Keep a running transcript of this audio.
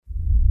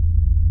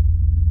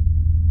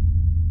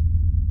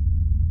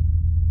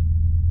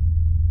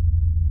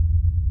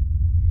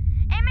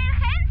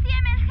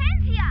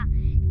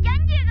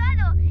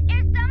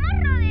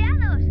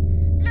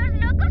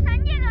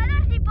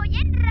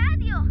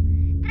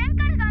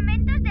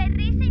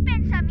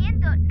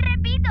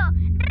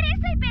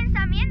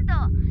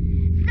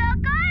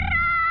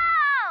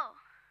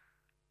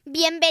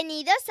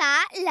Bienvenidos a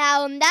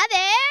la Onda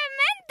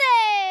D-Mente.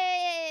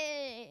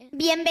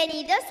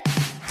 Bienvenidos.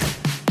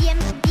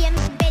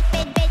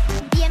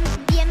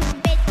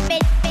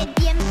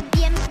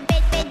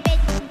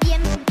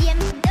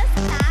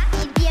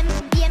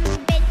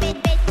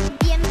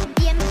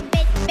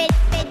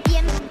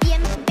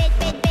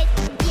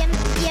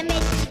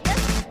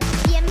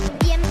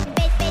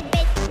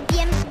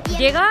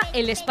 Llega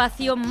el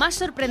espacio más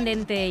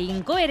sorprendente e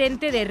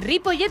incoherente de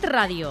Ripollet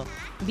Radio.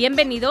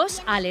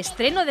 Bienvenidos al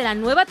estreno de la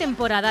nueva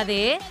temporada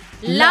de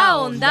La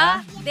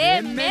Onda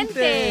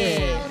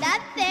D-Mente.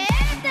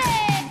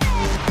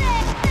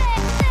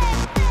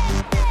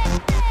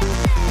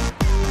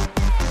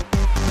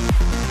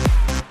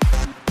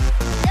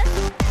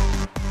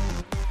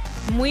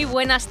 Muy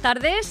buenas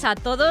tardes a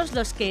todos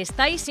los que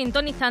estáis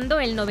sintonizando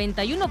el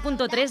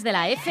 91.3 de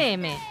la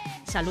FM.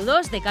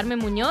 Saludos de Carmen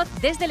Muñoz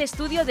desde el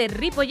estudio de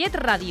Ripollet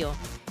Radio.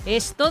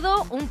 Es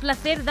todo un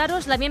placer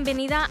daros la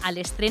bienvenida al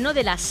estreno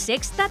de la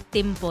sexta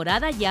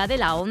temporada ya de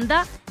la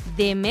Onda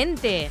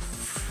D-Mente.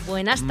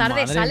 Buenas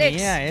tardes, Madre Alex.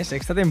 Mía,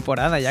 sexta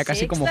temporada, ya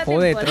casi Sexta como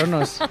Juego de temporada.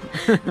 Tronos.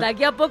 De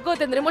aquí a poco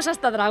tendremos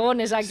hasta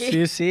dragones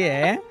aquí. Sí,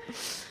 ¿eh?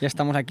 Ya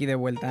estamos aquí de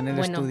vuelta en el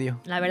estudio.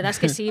 La verdad es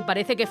que sí,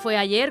 parece que fue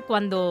ayer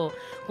cuando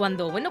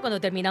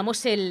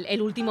terminamos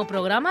el último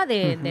programa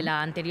de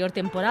la anterior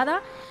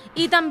temporada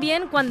y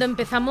también cuando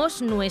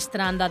empezamos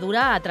nuestra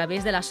andadura a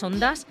través de las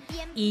ondas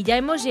y ya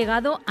hemos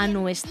llegado a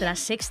nuestra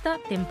sexta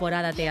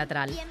temporada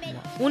teatral.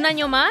 Un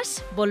año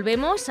más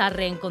volvemos a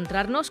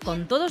reencontrarnos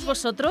con todos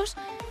vosotros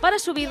para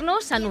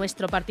subirnos a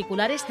nuestro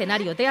particular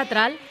escenario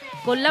teatral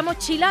con la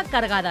mochila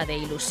cargada de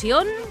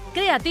ilusión,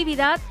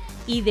 creatividad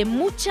y de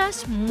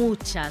muchas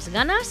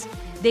ganas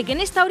de que en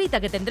esta horita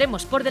que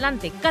tendremos por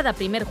delante cada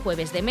primer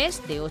jueves de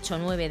mes, de 8 a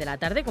 9 de la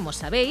tarde, como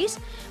sabéis,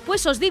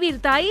 pues os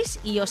divirtáis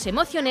y os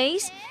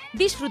emocionéis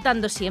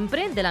disfrutando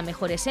siempre de la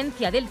mejor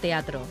esencia del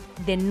teatro,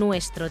 de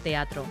nuestro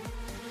teatro.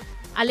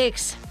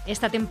 Alex,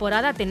 esta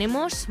temporada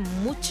tenemos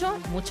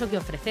mucho que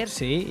ofrecer.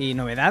 Sí, y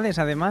novedades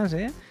además,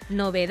 ¿eh?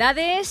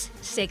 Novedades,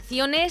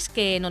 secciones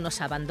que no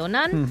nos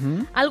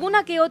abandonan,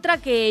 alguna que otra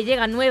que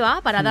llega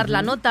nueva para dar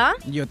la nota.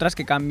 Y otras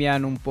que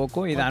cambian un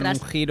poco y dan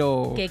un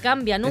giro que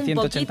cambian de un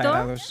 180 poquito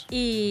grados.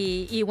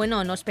 Y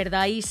bueno, no os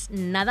perdáis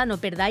nada, no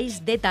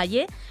perdáis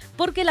detalle,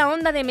 porque la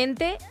Onda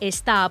D-Mente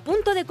está a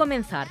punto de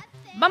comenzar.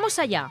 ¡Vamos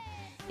allá!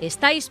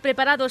 ¿Estáis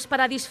preparados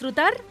para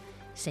disfrutar?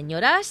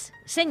 Señoras,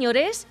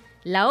 señores,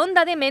 la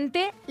Onda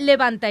D-Mente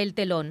levanta el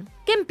telón.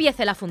 ¡Que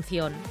empiece la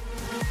función!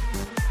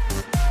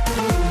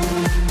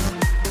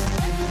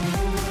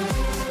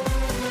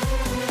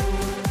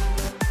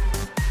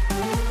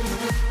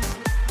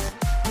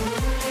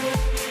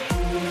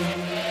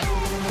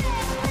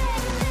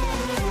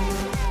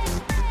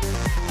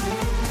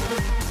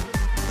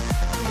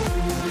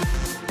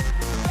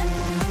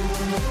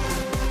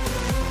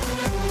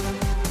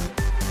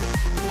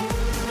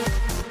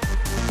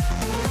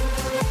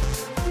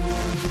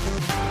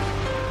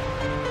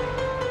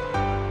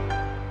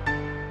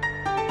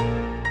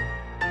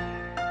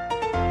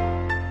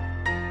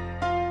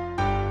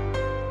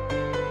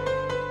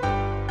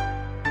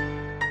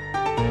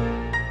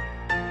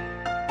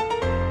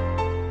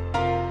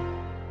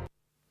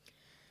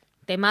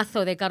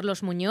 Temazo de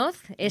Carlos Muñoz.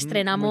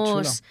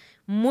 Estrenamos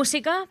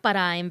música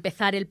para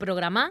empezar el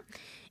programa.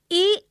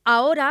 Y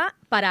ahora,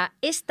 para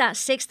esta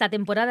sexta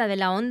temporada de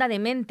la Onda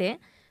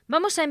D-Mente,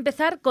 vamos a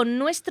empezar con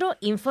nuestro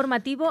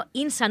informativo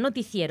Insa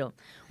Noticiero,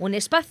 un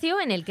espacio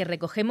en el que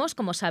recogemos,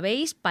 como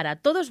sabéis, para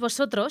todos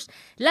vosotros,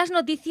 las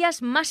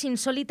noticias más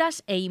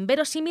insólitas e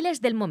inverosímiles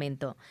del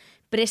momento.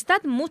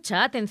 Prestad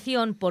mucha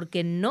atención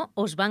porque no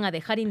os van a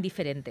dejar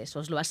indiferentes,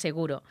 os lo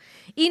aseguro.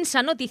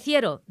 Insa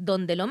Noticiero,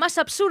 donde lo más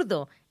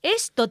absurdo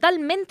es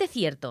totalmente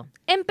cierto.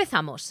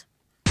 ¡Empezamos!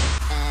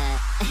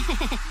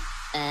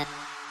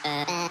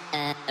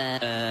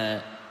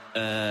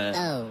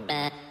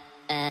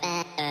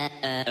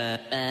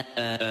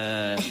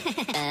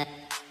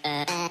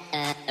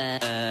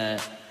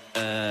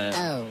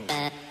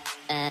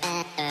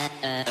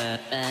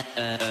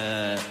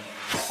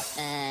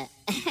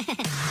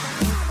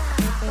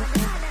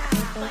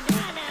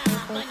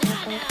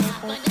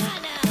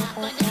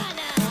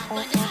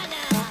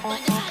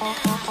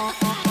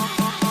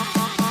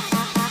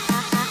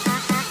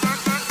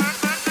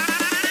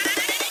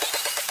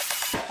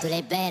 Tú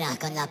le peras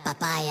con la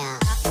papaya.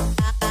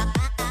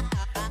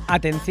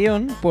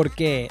 Atención,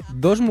 porque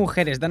dos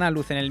mujeres dan a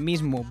luz en el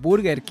mismo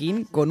Burger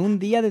King con un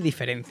día de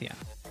diferencia.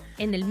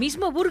 ¿En el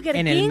mismo Burger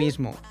King? En el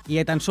mismo. Y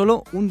de tan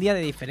solo un día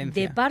de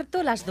diferencia. De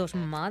parto las dos,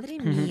 madre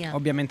mía.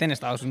 Obviamente en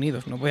Estados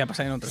Unidos, no podía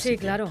pasar en otro sitio. Sí,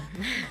 claro.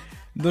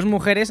 Dos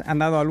mujeres han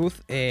dado a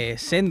luz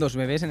sendos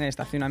bebés en el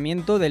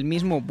estacionamiento del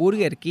mismo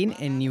Burger King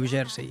en New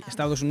Jersey,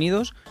 Estados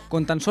Unidos,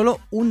 con tan solo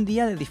un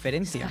día de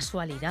diferencia.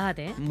 Casualidad,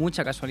 ¿eh?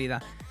 Mucha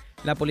casualidad.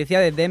 La policía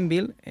de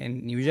Denville,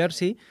 en New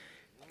Jersey,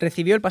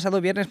 recibió el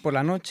pasado viernes por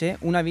la noche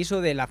un aviso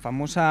de la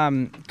famosa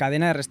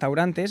cadena de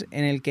restaurantes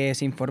en el que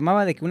se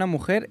informaba de que una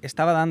mujer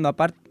estaba dando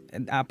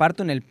a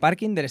parto en el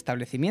parking del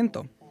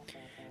establecimiento.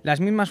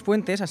 Las mismas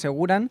fuentes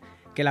aseguran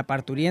que la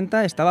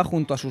parturienta estaba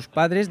junto a sus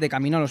padres de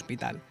camino al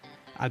hospital.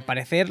 Al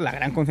parecer, la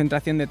gran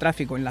concentración de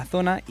tráfico en la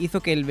zona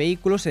hizo que el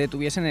vehículo se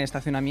detuviese en el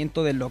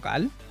estacionamiento del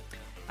local.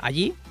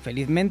 Allí,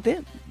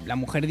 felizmente, la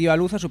mujer dio a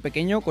luz a su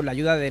pequeño con la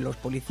ayuda de los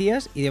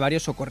policías y de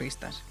varios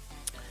socorristas.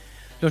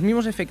 Los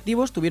mismos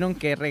efectivos tuvieron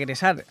que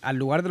regresar al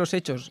lugar de los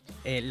hechos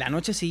la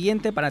noche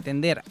siguiente para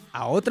atender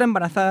a otra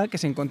embarazada que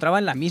se encontraba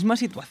en la misma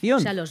situación.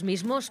 O sea, los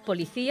mismos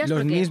policías, Los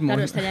porque mismos.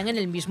 claro, estarían en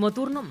el mismo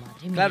turno. Madre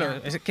mía. Claro,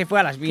 es que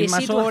fue a las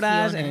mismas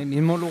horas, en el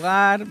mismo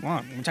lugar,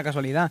 bueno, mucha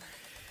casualidad.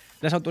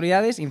 Las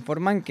autoridades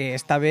informan que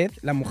esta vez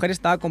la mujer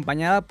estaba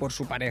acompañada por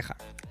su pareja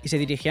y se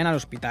dirigían al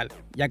hospital,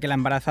 ya que la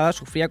embarazada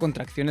sufría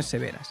contracciones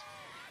severas.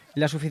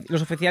 Los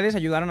oficiales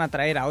ayudaron a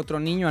traer a otro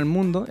niño al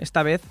mundo.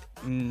 Esta vez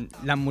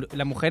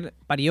la mujer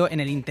parió en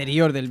el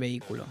interior del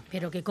vehículo.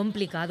 Pero qué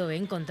complicado, ¿eh?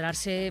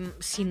 Encontrarse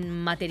sin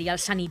material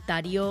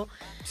sanitario,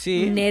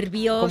 Sí,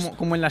 nervios...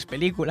 como en las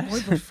películas.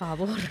 Uy, por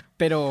favor.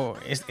 Pero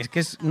es que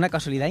es una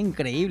casualidad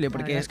increíble, La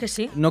porque verdad es que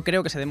sí. no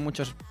creo que se den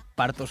muchos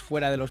partos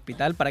fuera del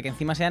hospital para que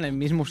encima sea en el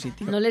mismo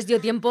sitio. No les dio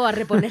tiempo a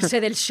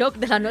reponerse del shock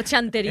de la noche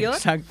anterior.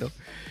 Exacto.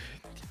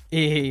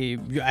 Y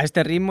a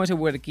este ritmo ese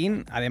Burger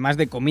King, además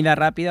de comida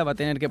rápida, va a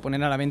tener que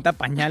poner a la venta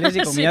pañales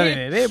y comida Sí, de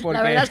bebé. Porque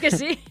la verdad es que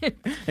sí.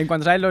 en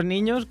cuanto salen los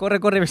niños, corre,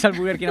 ves al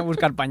Burger King a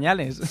buscar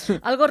pañales.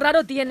 Algo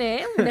raro tiene,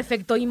 ¿eh? Un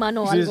efecto imán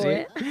o algo, Sí.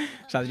 ¿eh?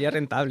 Saldría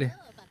rentable.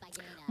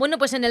 Bueno,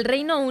 pues en el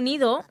Reino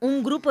Unido,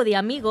 un grupo de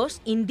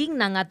amigos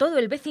indignan a todo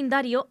el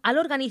vecindario al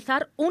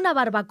organizar una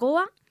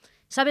barbacoa.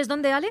 ¿Sabes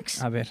dónde,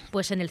 Alex? A ver.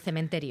 Pues en el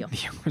cementerio.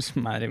 Dios,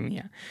 madre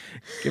mía.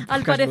 Qué Al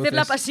pocas parecer,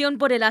 la luces. pasión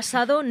por el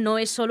asado no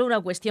es solo una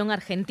cuestión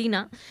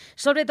argentina,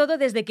 sobre todo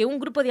desde que un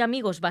grupo de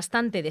amigos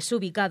bastante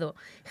desubicado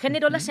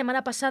generó la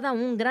semana pasada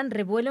un gran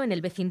revuelo en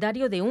el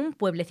vecindario de un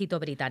pueblecito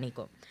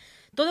británico.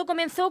 Todo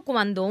comenzó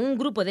cuando un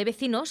grupo de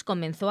vecinos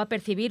comenzó a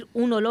percibir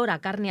un olor a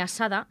carne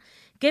asada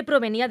que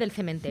provenía del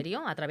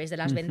cementerio. A través de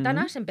las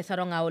ventanas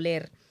empezaron a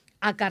oler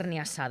a carne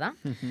asada.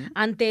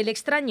 Ante el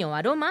extraño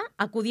aroma,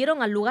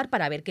 acudieron al lugar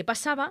para ver qué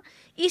pasaba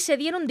y se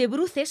dieron de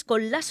bruces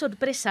con la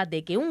sorpresa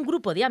de que un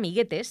grupo de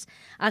amiguetes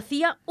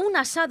hacía un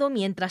asado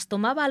mientras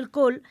tomaba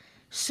alcohol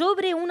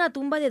sobre una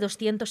tumba de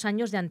 200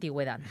 años de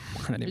antigüedad.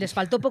 Madre Les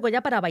faltó poco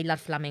ya para bailar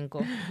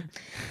flamenco.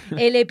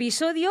 El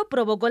episodio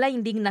provocó la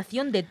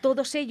indignación de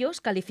todos ellos,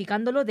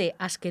 calificándolo de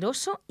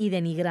asqueroso y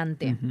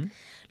denigrante.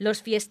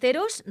 Los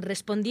fiesteros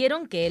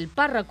respondieron que el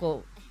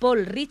párroco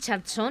Paul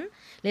Richardson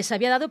les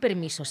había dado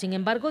permiso. Sin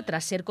embargo,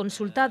 tras ser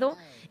consultado,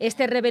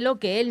 este reveló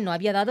que él no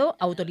había dado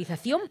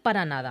autorización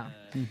para nada.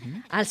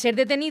 Al ser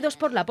detenidos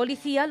por la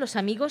policía, los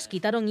amigos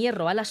quitaron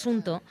hierro al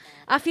asunto,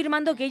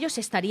 afirmando que ellos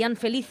estarían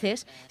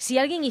felices si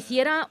alguien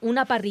hiciera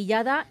una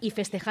parrillada y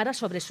festejara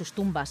sobre sus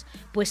tumbas,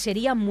 pues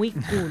sería muy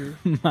cool.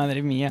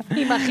 Madre mía.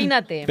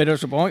 Imagínate. Pero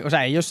supongo, o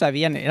sea, ellos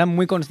sabían, eran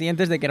muy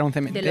conscientes de que era un De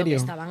cementerio. lo que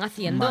estaban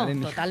haciendo, Madre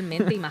mía.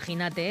 totalmente.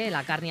 Imagínate,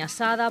 la carne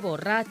asada,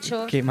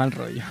 borrachos... Qué mal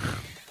rollo.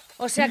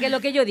 O sea que lo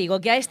que yo digo,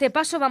 que a este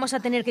paso vamos a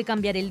tener que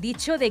cambiar el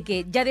dicho de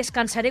que ya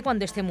descansaré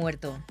cuando esté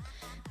muerto.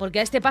 Porque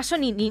a este paso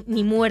ni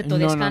muerto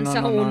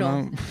descansa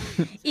uno. no.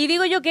 Y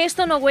digo yo que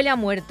esto no huele a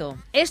muerto.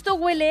 Esto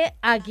huele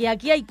a que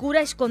aquí hay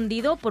cura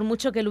escondido por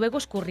mucho que luego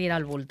escurriera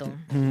al bulto.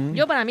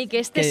 Yo para mí que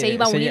este Que se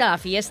iba a se unir lle- a la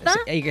fiesta.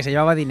 Y que se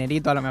llevaba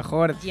dinerito a lo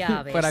mejor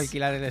Ya ves. para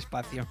alquilar el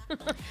espacio.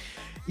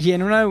 Y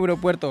en un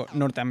aeropuerto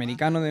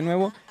norteamericano de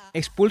nuevo,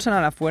 expulsan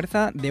a la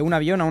fuerza de un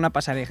avión a una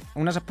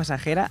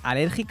pasajera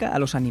alérgica a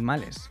los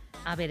animales.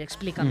 A ver,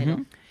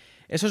 explícamelo.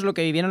 Eso es lo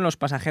que vivieron los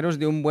pasajeros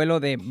de un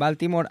vuelo de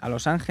Baltimore a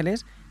Los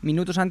Ángeles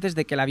minutos antes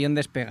de que el avión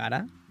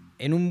despegara.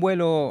 En un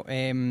vuelo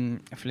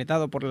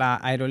fletado por la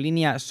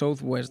aerolínea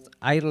Southwest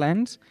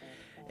Airlines,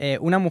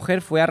 una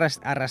mujer fue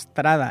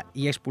arrastrada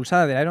y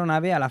expulsada de la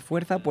aeronave a la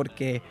fuerza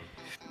porque,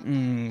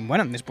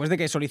 después de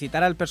que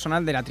solicitara al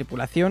personal de la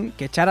tripulación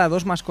que echara a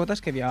 2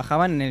 mascotas que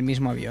viajaban en el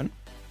mismo avión.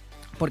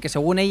 Porque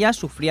según ella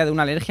sufría de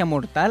una alergia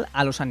mortal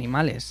a los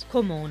animales.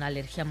 Como una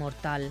alergia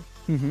mortal.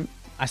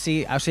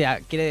 Así, o sea,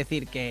 quiere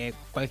decir que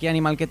cualquier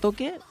animal que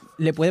toque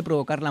le puede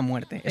provocar la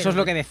muerte. Eso es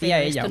lo que decía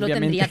pero ella, ¿esto obviamente. lo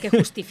tendría que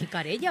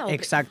justificar ella? ¿O qué?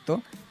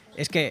 Exacto.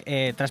 Es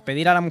que tras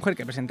pedir a la mujer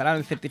que presentara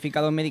el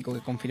certificado médico que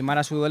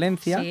confirmara su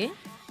dolencia, ¿Sí?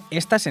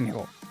 esta se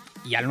negó.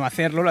 Y al no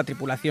hacerlo, la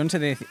tripulación se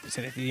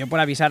decidió por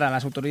avisar a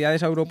las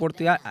autoridades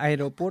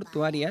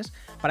aeroportuarias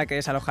para que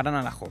desalojaran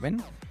a la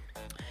joven.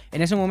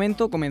 En ese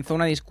momento comenzó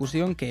una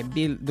discusión que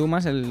Bill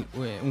Dumas,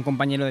 un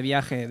compañero de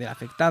viaje de la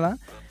afectada,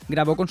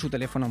 grabó con su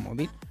teléfono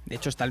móvil. De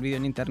hecho, está el vídeo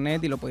en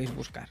internet y lo podéis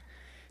buscar.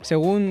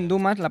 Según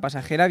Dumas, la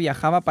pasajera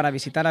viajaba para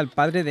visitar al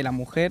padre de la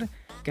mujer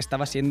que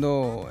estaba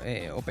siendo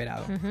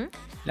operado.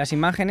 Las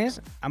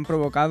imágenes han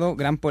provocado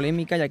gran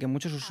polémica ya que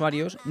muchos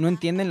usuarios no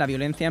entienden la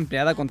violencia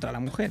empleada contra la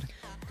mujer.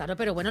 Claro,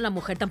 pero bueno, la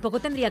mujer tampoco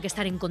tendría que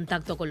estar en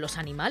contacto con los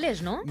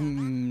animales, ¿no?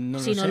 No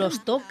Si lo no sé.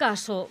 los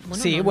tocas o... Bueno,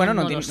 Sí,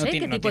 no ti- lo sé, ti-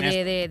 qué no tipo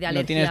tienes- de alergia...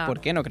 No tienes por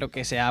qué, no creo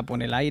que sea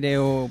por el aire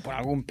o por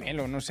algún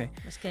pelo, no sé.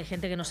 Es que hay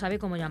gente que no sabe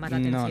cómo llamar la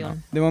No, atención.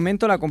 no. De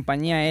momento la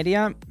compañía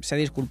aérea se ha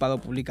disculpado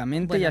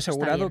públicamente Bueno, y ha eso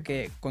está asegurado bien.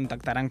 que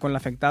contactarán con la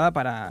afectada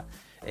para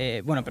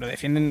Bueno, pero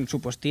defienden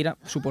su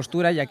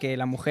postura, ya que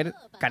la mujer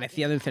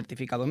carecía del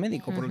certificado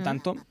médico, por lo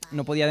tanto,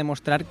 no podía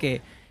demostrar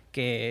que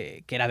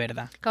era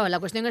verdad. Claro, la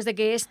cuestión es de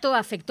que esto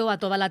afectó a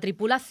toda la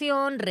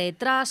tripulación,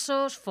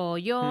 retrasos,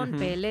 follón,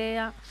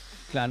 pelea...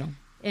 Claro.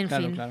 En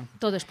fin,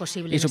 todo es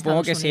posible. Y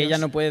supongo que Estados si ella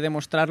Unidos. no puede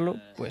demostrarlo,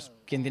 pues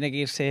quien tiene que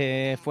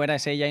irse fuera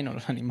es ella y no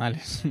los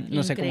animales.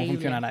 No sé cómo Increíble.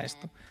 funcionará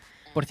esto.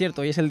 Por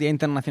cierto, hoy es el Día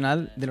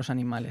Internacional de los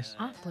Animales.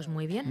 Ah, pues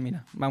muy bien.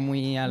 Mira, va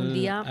muy Un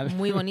día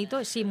muy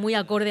bonito, sí, muy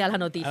acorde a la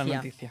noticia. a la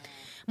noticia.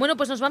 Bueno,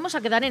 pues nos vamos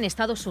a quedar en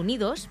Estados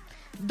Unidos,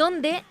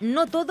 donde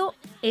no todo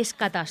es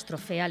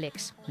catástrofe,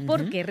 Alex.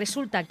 Porque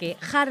resulta que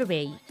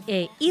Harvey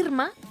e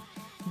Irma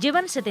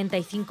llevan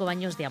 75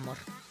 años de amor.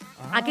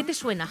 ¿A qué te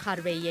suena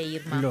Harvey e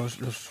Irma? Los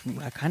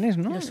huracanes,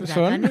 ¿no? Los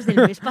huracanes del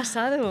mes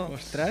pasado.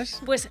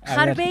 Ostras. Pues A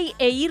Harvey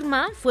e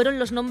Irma fueron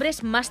los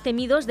nombres más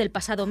temidos del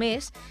pasado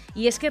mes,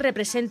 y es que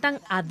representan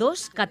a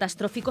 2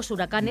 catastróficos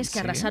huracanes que Sí.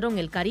 arrasaron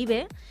el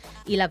Caribe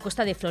y la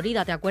costa de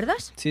Florida, ¿te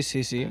acuerdas? Sí,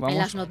 vamos. En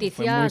las Fue muy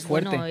noticias,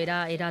 fuerte. bueno,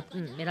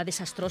 era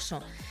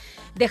desastroso.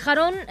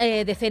 Dejaron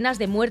decenas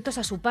de muertos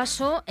a su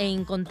paso e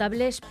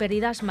incontables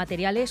pérdidas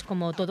materiales,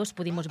 como todos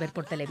pudimos ver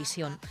por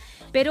televisión.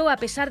 Pero a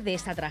pesar de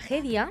esta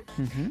tragedia,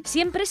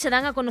 siempre se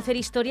dan a conocer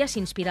historias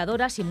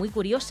inspiradoras y muy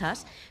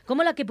curiosas,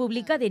 como la que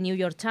publica The New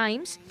York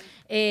Times.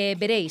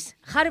 Veréis,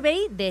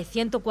 Harvey, de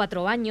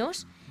 104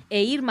 años,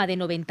 e Irma, de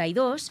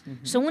 92,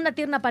 son una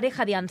tierna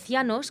pareja de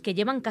ancianos que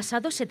llevan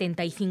casados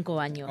 75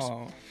 años.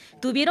 Oh.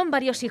 Tuvieron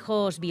varios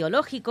hijos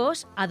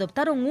biológicos,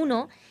 adoptaron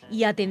uno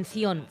y,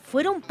 atención,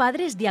 fueron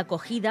padres de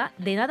acogida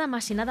de nada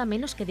más y nada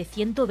menos que de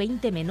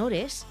 120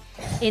 menores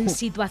en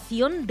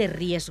situación de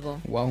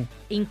riesgo. Wow.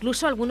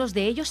 Incluso algunos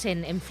de ellos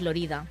en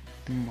Florida.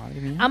 Madre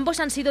mía. Ambos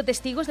han sido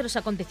testigos de los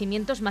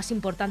acontecimientos más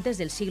importantes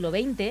del siglo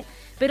XX,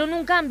 pero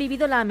nunca han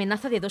vivido la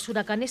amenaza de 2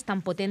 huracanes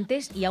tan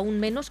potentes y aún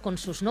menos con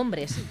sus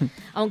nombres,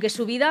 aunque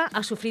su vida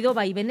ha sufrido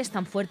vaivenes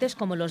tan fuertes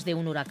como los de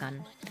un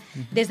huracán.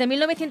 Desde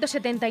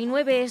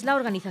 1979 es la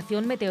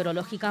Organización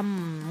Meteorológica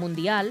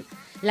Mundial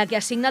la que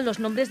asigna los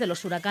nombres de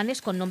los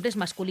huracanes con nombres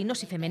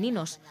masculinos y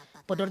femeninos,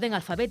 por orden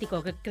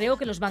alfabético, que creo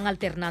que los van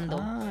alternando.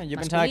 Ah, yo Masculino,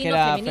 pensaba que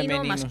era femenino,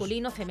 femeninos.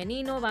 masculino,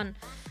 femenino, van...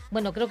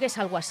 Bueno, creo que es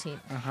algo así.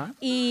 Ajá.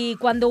 Y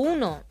cuando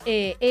uno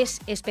es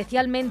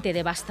especialmente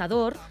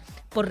devastador,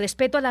 por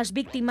respeto a las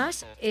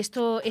víctimas,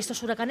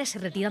 estos huracanes se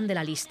retiran de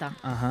la lista.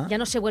 Ajá. Ya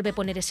no se vuelve a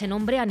poner ese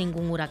nombre a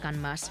ningún huracán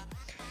más.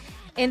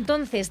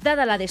 Entonces,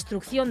 dada la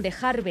destrucción de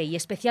Harvey y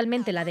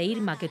especialmente la de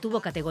Irma, que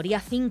tuvo categoría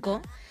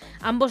 5,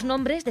 ambos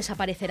nombres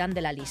desaparecerán de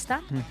la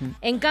lista.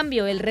 En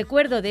cambio, el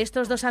recuerdo de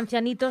estos 2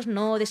 ancianitos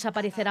no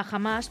desaparecerá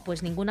jamás,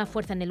 pues ninguna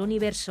fuerza en el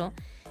universo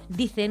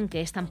dicen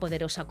que es tan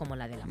poderosa como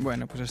la del amor.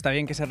 Bueno, pues está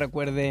bien que se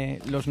recuerde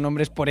los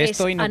nombres por Es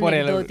esto y no por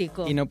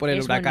anecdótico, el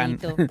es huracán.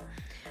 bonito.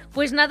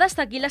 Pues nada,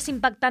 hasta aquí las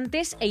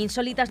impactantes e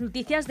insólitas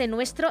noticias de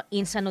nuestro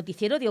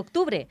Insanoticiero de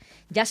octubre.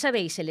 Ya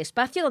sabéis, el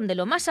espacio donde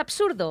lo más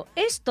absurdo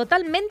es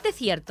totalmente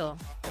cierto.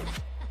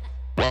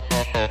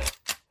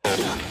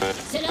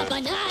 ¡Se la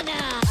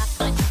banana!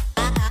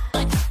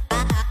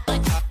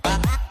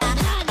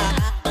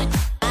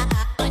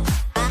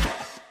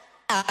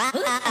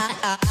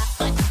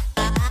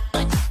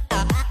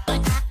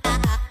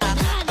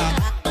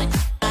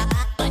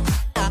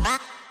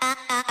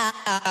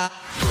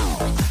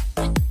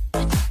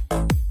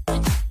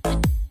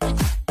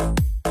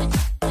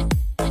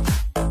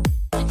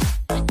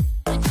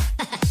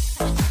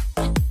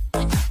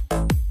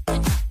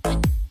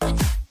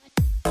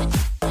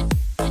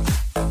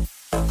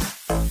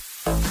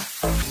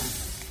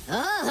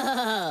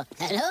 Oh,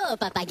 hello,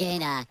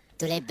 papagena.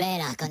 Tú le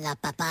veras con la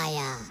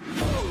papaya.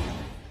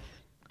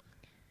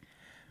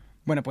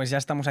 Bueno, pues ya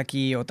estamos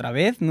aquí otra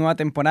vez. Nueva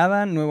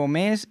temporada, nuevo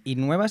mes y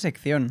nueva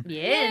sección.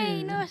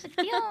 Bien. Nueva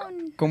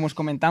sección. Como os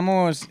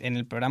comentamos en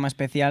el programa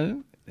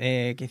especial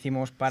que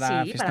hicimos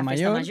para Sí, Fiesta para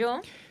Mayor, Fiesta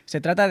Mayor.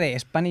 se trata de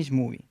Spanish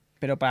Movie.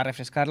 Pero para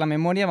refrescar la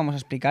memoria vamos a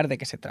explicar de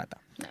qué se trata.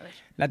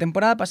 La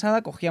temporada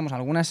pasada cogíamos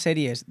algunas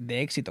series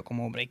de éxito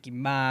como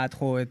Breaking Bad,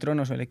 Juego de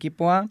Tronos o El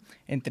Equipo A,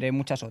 entre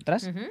muchas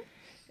otras. Ujú.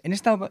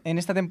 En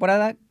esta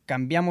temporada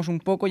cambiamos un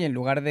poco y en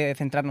lugar de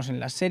centrarnos en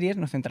las series,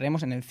 nos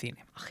centraremos en el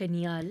cine.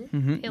 Genial.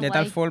 Ujú. Qué De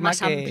tal guay. forma Más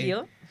que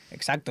amplio.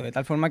 Exacto, de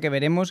tal forma que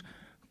veremos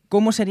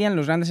cómo serían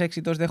los grandes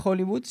éxitos de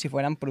Hollywood si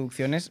fueran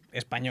producciones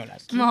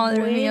españolas.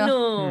 Madre mía.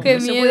 Bueno,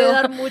 Qué se miedo. puede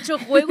dar mucho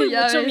juego y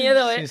Ya mucho ves.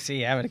 miedo, Sí,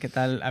 sí, a ver qué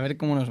tal, a ver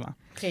cómo nos va.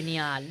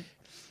 Genial.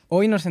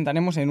 Hoy nos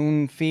centraremos en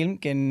un film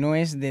que no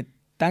es de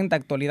tanta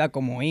actualidad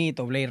como It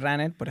o Blade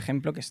Runner, por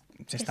ejemplo, que se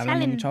está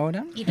hablando salen- mucho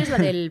ahora. ¿Y qué es la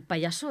del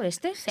payaso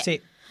este?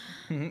 Sí.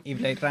 Ujú, y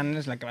Blade Runner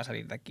es la que va a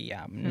salir de aquí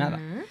a nada.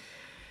 Ujú.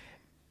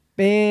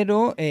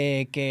 Pero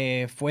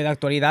que fue de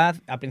actualidad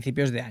a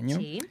principios de año.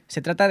 Sí.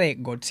 Se trata de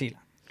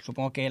Godzilla.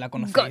 Supongo que la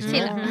conocéis,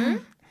 Godzilla. ¿no?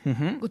 Ujú.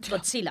 Ujú.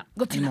 Godzilla.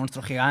 Un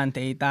monstruo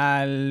gigante y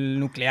tal,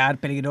 nuclear,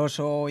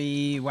 peligroso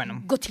y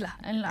bueno, Godzilla,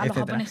 a lo etcétera.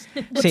 japonés.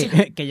 Sí,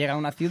 que llega a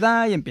una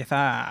ciudad y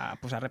empieza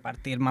pues, a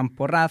repartir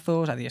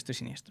mamporrazos a diestro y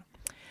siniestro.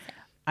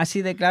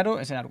 Así de claro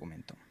es el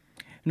argumento.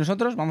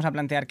 Nosotros vamos a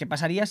plantear qué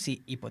pasaría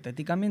si,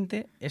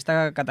 hipotéticamente,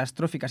 esta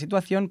catastrófica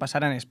situación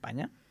pasara en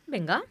España.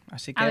 Venga.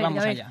 Así que A ver,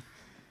 vamos a ver. allá.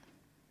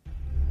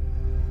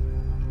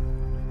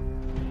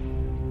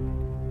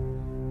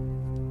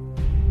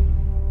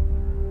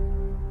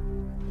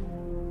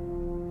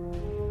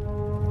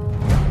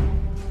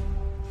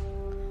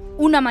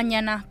 Una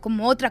mañana,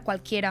 como otra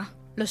cualquiera,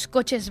 los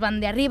coches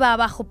van de arriba a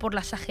abajo por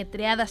las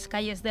ajetreadas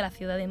calles de la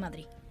ciudad de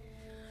Madrid.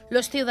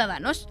 Los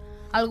ciudadanos,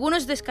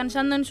 algunos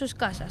descansando en sus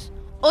casas,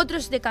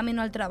 otros de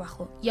camino al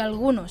trabajo y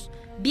algunos,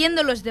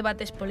 viendo los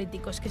debates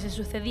políticos que se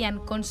sucedían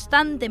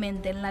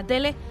constantemente en la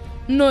tele,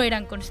 no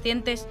eran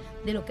conscientes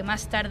de lo que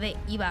más tarde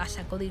iba a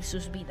sacudir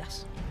sus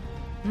vidas.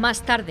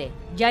 Más tarde,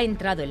 ya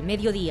entrado el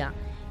mediodía,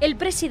 el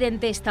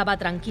presidente estaba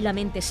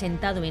tranquilamente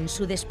sentado en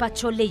su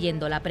despacho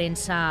leyendo la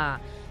prensa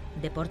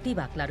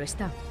deportiva, claro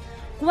está,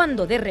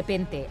 cuando de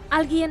repente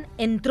alguien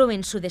entró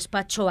en su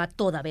despacho a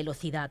toda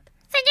velocidad.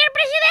 ¡Señor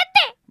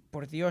presidente!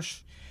 Por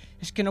Dios,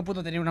 ¿es que no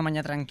puedo tener una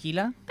mañana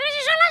tranquila? ¡Pero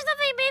si son las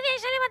 12:30 y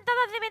se ha levantado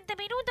hace 20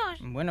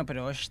 minutos! Bueno,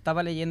 pero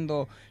estaba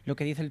leyendo lo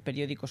que dice el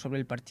periódico sobre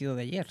el partido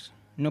de ayer.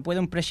 ¿No puede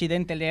un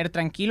presidente leer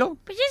tranquilo?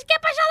 Pues es que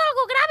ha pasado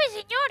algo grave,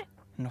 señor.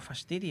 No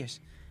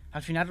fastidies.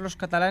 ¿Al final los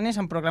catalanes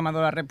han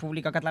proclamado la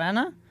República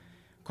Catalana?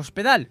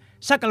 Cospedal,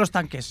 saca los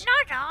tanques.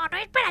 No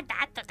es para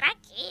tanto,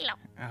 tranquilo.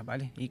 Ah,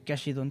 vale. ¿Y qué ha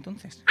sido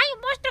entonces? Hay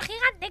un monstruo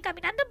gigante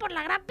caminando por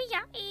la Gran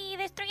Vía y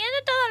destruyendo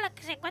todo lo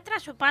que se encuentra a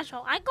su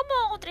paso. Hay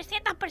como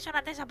 300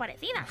 personas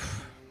desaparecidas.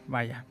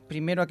 Vaya,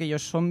 primero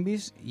aquellos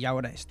zombies y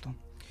ahora esto.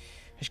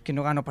 Es que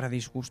no gano para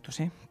disgustos,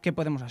 ¿eh? ¿Qué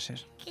podemos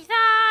hacer? Quizás...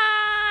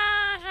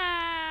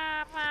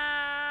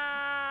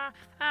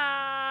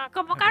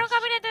 ¿convocar un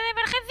gabinete de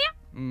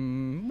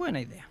emergencia?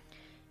 Buena idea.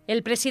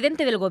 El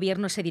presidente del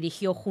gobierno se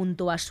dirigió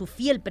junto a su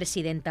fiel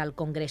presidenta al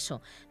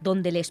Congreso,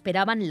 donde le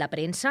esperaban la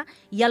prensa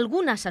y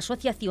algunas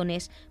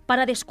asociaciones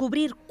para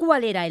descubrir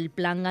cuál era el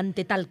plan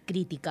ante tal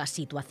crítica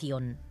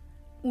situación.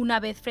 Una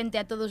vez frente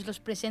a todos los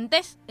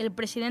presentes, el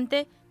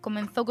presidente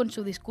comenzó con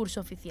su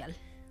discurso oficial.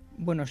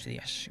 Buenos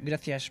días,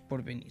 gracias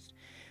por venir.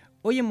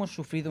 Hoy hemos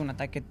sufrido un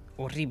ataque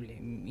horrible,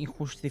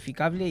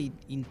 injustificable e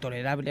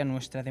intolerable a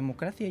nuestra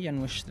democracia y a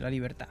nuestra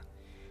libertad.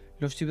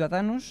 Los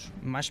ciudadanos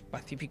más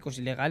pacíficos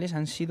y legales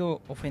han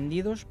sido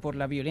ofendidos por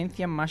la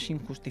violencia más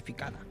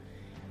injustificada.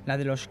 La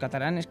de los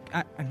catalanes...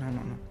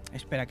 No.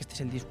 Espera, que este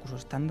es el discurso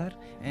estándar.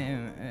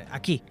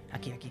 Aquí.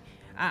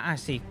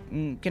 Sí,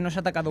 que nos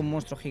ha atacado un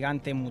monstruo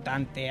gigante,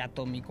 mutante,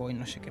 atómico y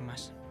no sé qué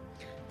más.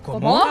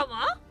 ¿Cómo?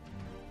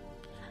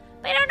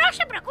 Pero no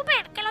se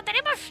preocupen, que lo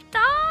tenemos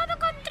todo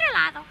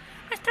controlado.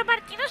 Nuestro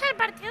partido es el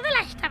partido de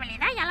la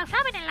estabilidad, ya lo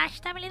saben, en la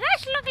estabilidad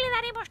es lo que le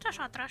daremos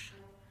nosotros.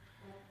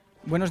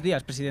 Buenos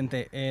días,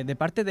 presidente. De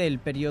parte del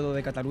periodo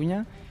de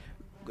Cataluña,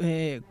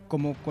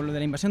 como con lo de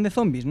la invasión de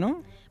zombies,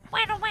 ¿no?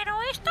 Bueno,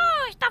 esto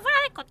está fuera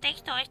de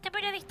contexto. Este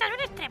periodista es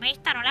un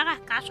extremista, no le hagas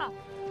caso.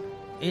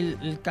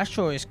 El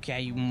caso es que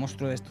hay un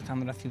monstruo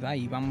destrozando la ciudad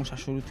y vamos a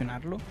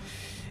solucionarlo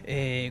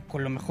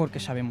con lo mejor que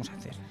sabemos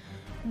hacer.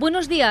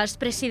 Buenos días,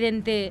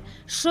 presidente.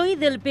 Soy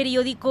del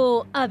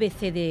periódico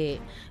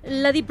ABCD.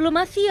 ¿La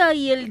diplomacia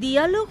y el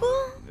diálogo?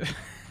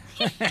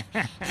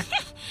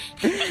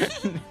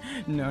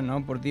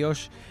 No, por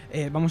Dios.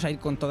 Vamos a ir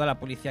con toda la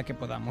policía que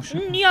podamos.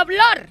 ¡Ni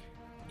hablar!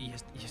 ¿Y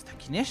esta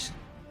quién es?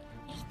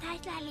 Esta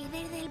es la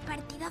líder del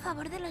partido a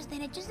favor de los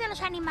derechos de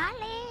los animales.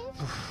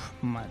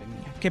 Madre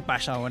mía, ¿qué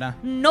pasa ahora?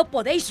 ¡No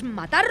podéis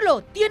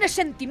matarlo! ¡Tiene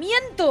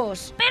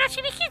sentimientos! Pero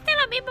si dijiste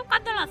lo mismo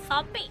cuando los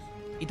zombies.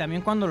 Y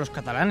también cuando los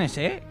catalanes,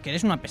 que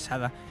eres una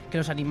pesada. Que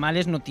los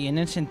animales no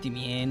tienen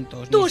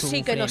sentimientos. Tú ni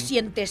sí que no sufren.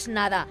 sientes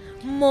nada,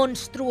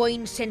 monstruo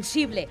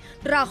insensible.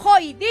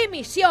 ¡Rajoy,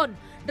 dimisión!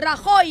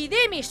 ¡Rajoy,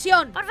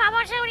 dimisión! Por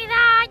favor,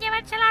 seguridad,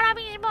 llévensela ahora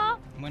mismo.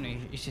 Bueno,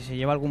 y si se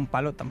lleva algún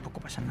palo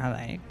tampoco pasa nada,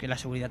 que la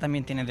seguridad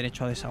también tiene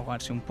derecho a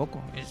desahogarse un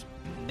poco, es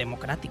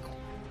democrático.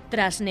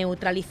 Tras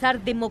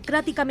neutralizar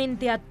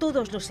democráticamente a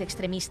todos los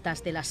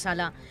extremistas de la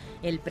sala,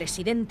 el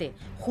presidente,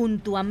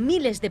 junto a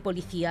miles de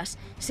policías,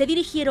 se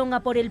dirigieron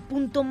a por el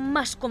punto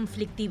más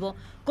conflictivo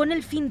con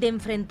el fin de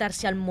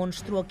enfrentarse al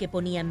monstruo que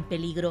ponía en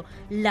peligro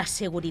la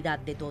seguridad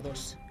de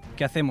todos.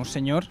 ¿Qué hacemos,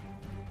 señor?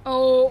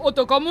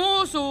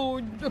 ¿Atacamos o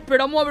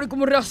esperamos a ver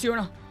cómo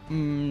reacciona?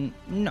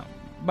 No,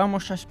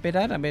 vamos a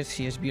esperar a ver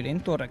si es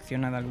violento o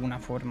reacciona de alguna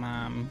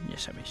forma, ya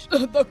sabéis.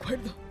 De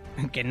acuerdo.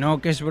 Que no,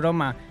 que es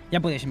broma, ya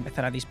podéis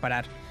empezar a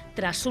disparar.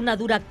 Tras una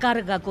dura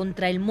carga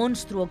contra el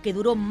monstruo que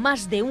duró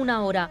más de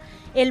 1 hora,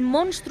 el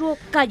monstruo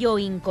cayó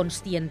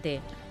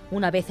inconsciente.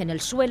 Una vez en el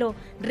suelo,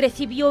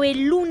 recibió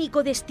el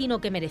único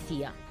destino que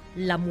merecía,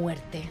 la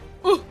muerte.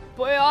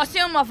 Pues ha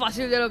sido más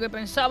fácil de lo que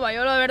pensaba.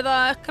 Yo la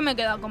verdad es que me he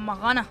quedado con más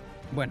ganas.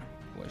 Bueno,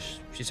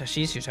 pues si es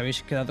así, si os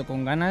habéis quedado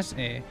con ganas,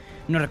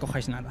 no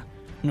recojáis nada.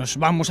 ¡Nos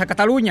vamos a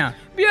Cataluña!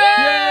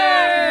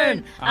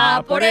 ¡Bien!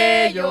 ¡A por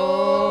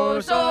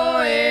ellos,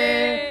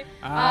 oe!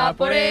 ¡A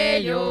por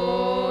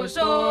ellos,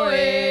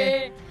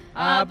 oe!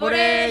 ¡A por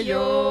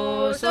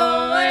ellos,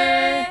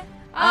 oe!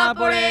 ¡A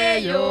por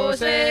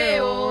ellos,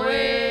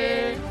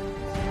 oe!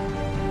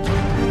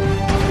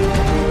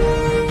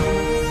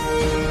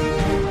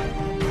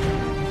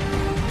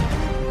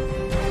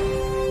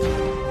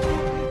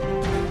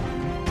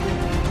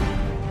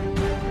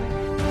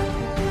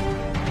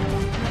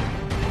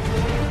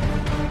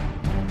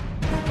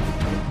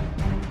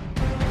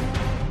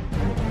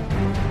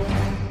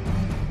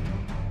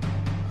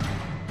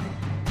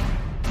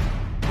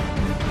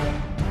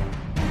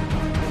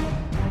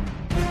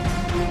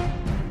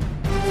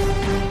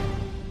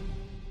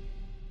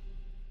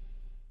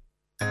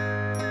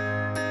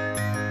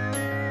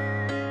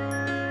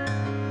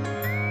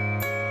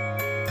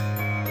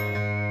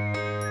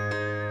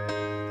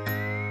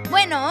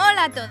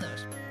 Hola a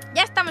todos.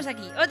 Ya estamos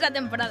aquí, otra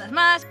temporada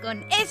más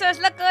con esos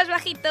locos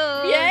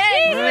bajitos.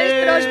 ¡Bien!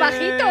 ¡Nuestros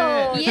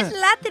bajitos! Y es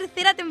la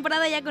tercera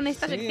temporada ya con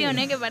esta sección,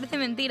 que parece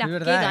mentira. Es ¡Qué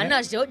verdad,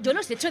 ganas! Yo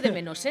los echo de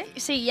menos, ¿eh?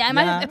 Sí, y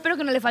además Ya. espero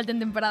que no le falten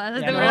temporadas a Ya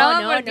este no.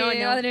 programa No,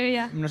 porque, no. madre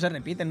mía. No se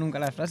repiten nunca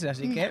las frases,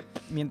 así que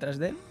mientras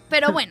den...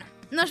 Pero bueno,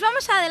 no nos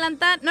vamos a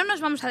adelantar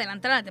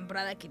a la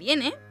temporada que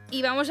viene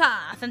y vamos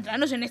a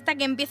centrarnos en esta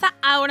que empieza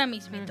ahora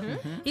mismito.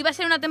 Y va a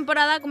ser una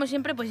temporada, como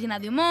siempre, pues llena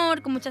de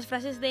humor, con muchas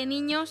frases de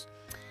niños,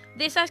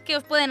 de esas que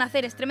os pueden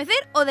hacer estremecer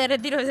o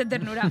derretiros de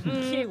ternura.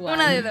 Qué guay.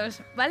 Una de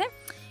dos, ¿vale?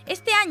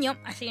 Este año,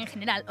 así en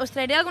general, os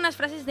traeré algunas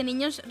frases de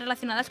niños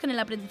relacionadas con el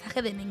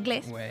aprendizaje del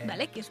inglés, Bueno,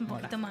 ¿vale? Que es un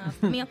poquito mola.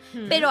 más mío.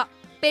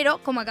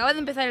 Pero, como acaba de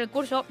empezar el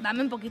curso, dame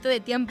un poquito de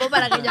tiempo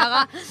para que yo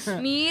haga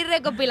mi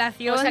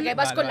recopilación. O sea que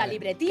vas Vale, con la vale.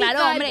 libretita,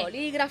 Claro, hombre. el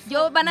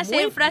bolígrafo. Van a Muy ser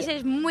bien.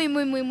 frases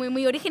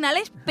muy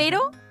originales,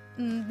 pero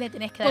me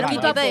tenéis que dar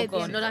Poquito un a poquito de poco.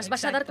 tiempo. Nos las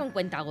vas a dar Exacto. con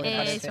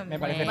cuentagotas. Eso me mismo,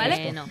 parece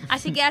 ¿vale? Bueno.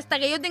 Así que hasta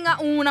que yo tenga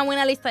una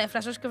buena lista de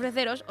frases que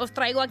ofreceros, os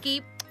traigo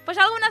aquí pues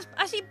algunas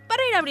así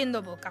para ir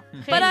abriendo boca.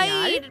 Para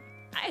Genial. ir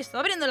a esto,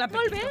 abriendo la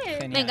Molt apetito. bé.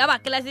 Genial. Venga, va,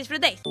 que las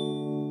disfrutéis.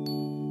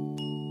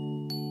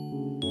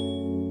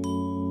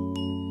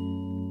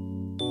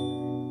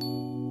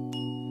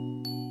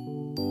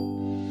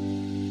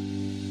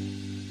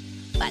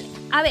 Vale,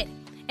 a ver,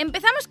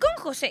 empezamos con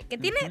José, que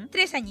tiene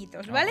 3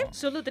 añitos, ¿vale?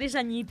 Solo 3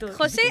 añitos.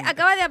 José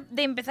acaba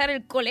de empezar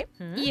el cole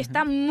y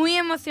está muy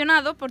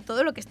emocionado por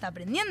todo lo que está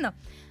aprendiendo.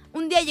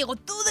 Un día llegó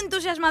todo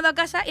entusiasmado a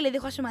casa y le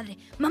dijo a su madre: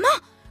 ¡Mamá!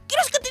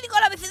 ¿Quieres que te diga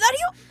el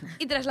abecedario?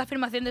 Y tras la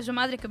afirmación de su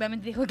madre, que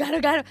obviamente dijo: claro,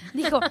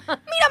 dijo: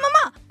 ¡Mira,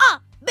 mamá!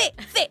 A, B,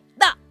 C,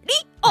 D,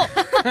 I, O.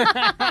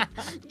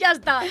 Ya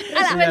está, Ala,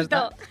 Ya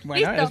resuelto. está.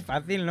 Bueno, Listo. es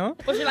fácil, ¿no?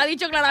 Pues se lo ha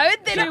dicho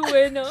claramente, Qué ¿no?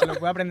 bueno. Se lo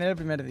puede aprender el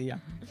primer día.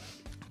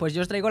 Pues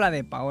yo os traigo la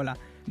de Paola,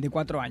 de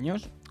 4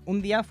 años.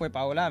 Un día fue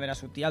Paola a ver a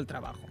su tía al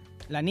trabajo.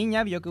 La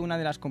niña vio que una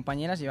de las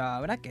compañeras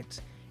llevaba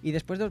brackets y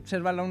después de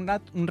observarla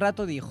un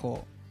rato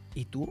dijo: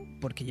 ¿y tú?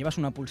 ¿Por qué llevas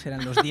una pulsera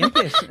en los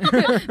dientes?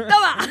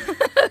 ¡Toma!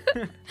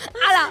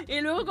 ¡Hala!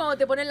 Y luego cuando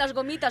te ponen las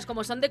gomitas,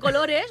 como son de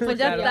colores, pues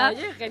ya Claro.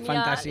 está. Oye, genial.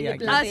 Fantasía Y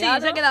aquí. Ah, sí,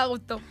 plateado. se ha quedado a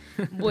gusto.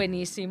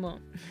 Buenísimo.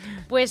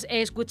 Pues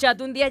escuchad,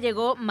 un día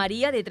llegó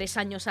María de 3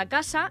 años a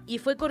casa y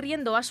fue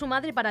corriendo a su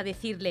madre para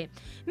decirle: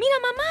 mira,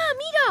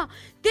 mamá, mira,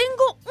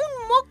 tengo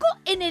un moco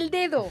en el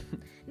dedo.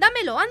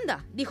 Dámelo,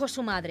 anda, dijo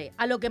su madre,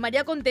 a lo que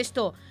María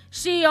contestó: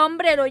 sí,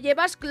 hombre, lo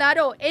llevas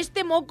claro,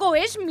 este moco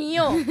es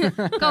mío.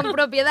 Con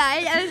propiedad,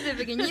 ya desde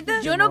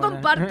pequeñita. Yo no Mona.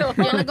 comparto.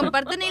 Yo no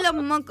comparto ni los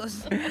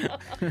mocos.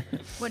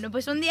 Bueno,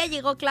 pues un día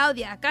llegó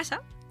Claudia a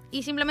casa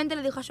y simplemente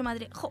le dijo a su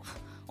madre: jo,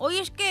 hoy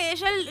es que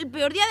es el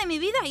peor día de mi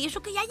vida y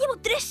eso que ya llevo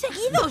 3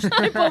 seguidos.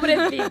 Ay,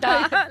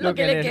 pobrecita, lo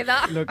que le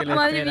queda. Lo que le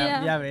Madre espera,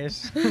 mía. ya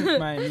ves.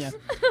 Madre mía.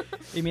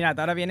 Y mirad,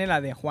 ahora viene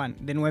la de Juan,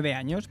 de 9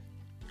 años.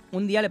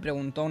 Un día le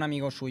preguntó a un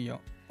amigo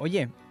suyo: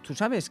 oye, ¿tú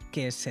sabes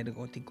qué es ser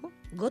gótico?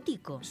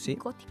 Gótico. Sí.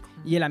 Gótico.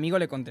 Y el amigo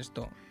le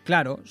contestó: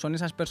 claro, son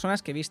esas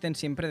personas que visten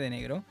siempre de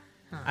negro.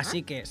 Ajá.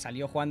 Así que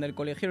salió Juan del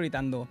colegio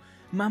gritando: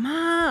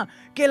 ¡mamá!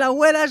 ¡Que la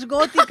abuela es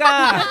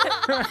gótica!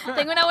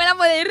 Tengo una abuela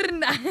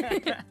moderna.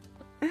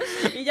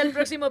 Y ya el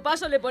próximo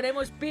paso le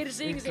ponemos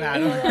piercings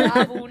Claro.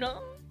 y todo,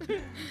 ¿no?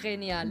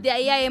 Genial. De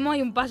ahí a emo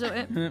hay un paso,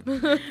 ¿eh?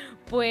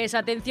 Pues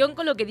atención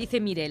con lo que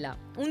dice Mirela.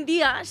 Un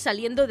día,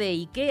 saliendo de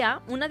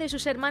Ikea, una de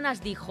sus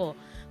hermanas dijo: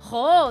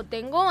 ¡jo,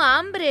 tengo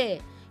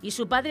hambre! Y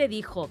su padre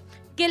dijo: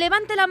 que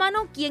levante la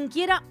mano quien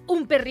quiera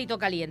un perrito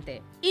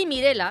caliente. Y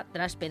Mirela,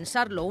 tras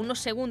pensarlo unos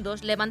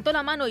segundos, levantó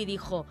la mano y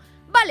dijo: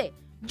 vale,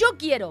 yo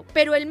quiero,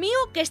 pero el mío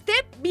que esté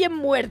bien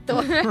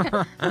muerto.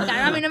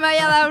 Claro, a mí no me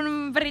vaya a dar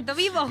un perrito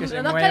vivo. Que se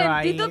Lo das mueva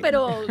calentito, ahí.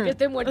 pero que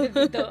esté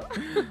muertecito.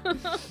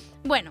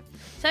 Bueno,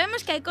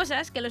 sabemos que hay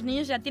cosas que los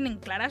niños ya tienen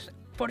claras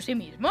por sí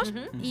mismos Ujú.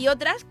 y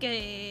otras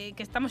que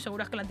estamos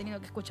seguros que lo han tenido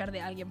que escuchar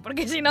de alguien,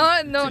 porque si no,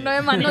 no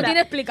hay manera. No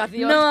tiene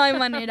explicación. No hay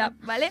manera,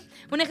 ¿vale?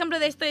 Un ejemplo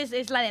de esto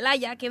es la de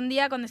Laia, que un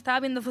día cuando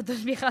estaba viendo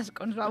fotos viejas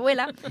con su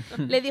abuela,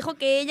 le dijo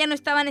que ella no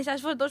estaba en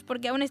esas fotos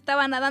porque aún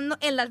estaba nadando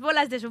en las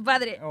bolas de su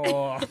padre.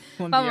 Oh,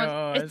 Vamos,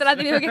 Dios. esto lo ha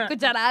tenido que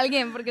escuchar a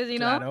alguien, porque si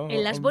no... Claro,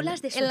 En las hombre.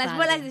 bolas de su En las padre.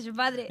 bolas de su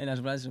padre. En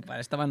las bolas de su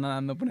padre. Estaban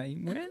nadando por ahí.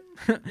 Bueno.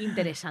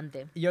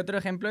 Interesante. Y otro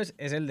ejemplo es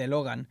el de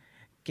Logan,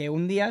 que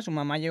un día su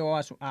mamá llegó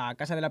a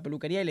casa de la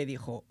peluquería y le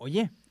dijo: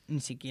 oye,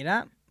 ni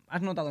siquiera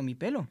has notado mi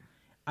pelo.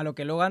 A lo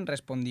que Logan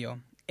respondió: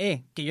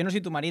 que yo no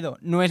soy tu marido,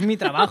 no es mi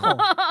trabajo.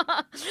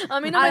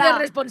 A mí no me Ala, des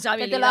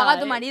responsabilidad. Que te lo haga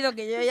tu ¿eh? marido,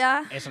 que yo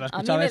ya... Eso lo ha A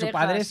mí escuchado me de su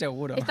dejas. padre,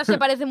 seguro. Esta se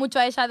parece mucho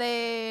a esa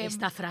de...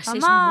 Esta frase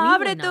es Mamá, muy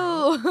abre buena,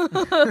 tú.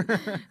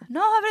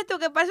 No, abre tú,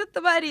 que pasa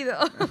tu marido.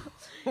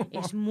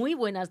 Es muy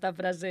buena esta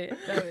frase,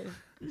 ¿sabes?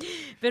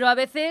 Pero a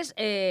veces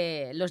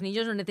los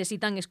niños no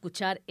necesitan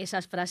escuchar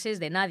esas frases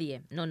de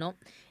nadie. No, no.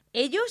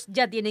 Ellos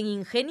ya tienen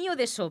ingenio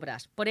de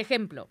sobras. Por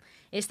ejemplo,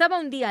 estaba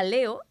un día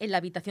Leo en la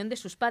habitación de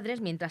sus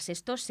padres mientras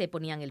estos se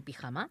ponían el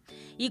pijama.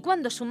 Y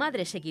cuando su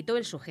madre se quitó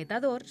el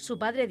sujetador, su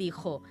padre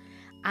dijo: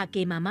 ¿a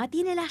que mamá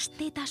tiene las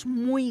tetas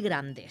muy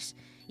grandes?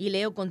 Y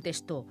Leo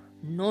contestó: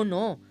 no,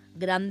 no,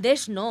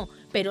 Grandes no,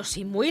 pero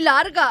sí muy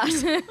largas.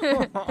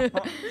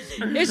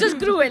 Eso es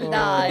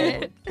crueldad,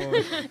 ¿eh?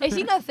 Es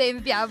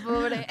inocencia,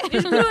 pobre.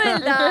 Es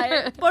crueldad,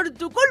 ¿eh? Por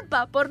tu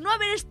culpa, por no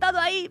haber estado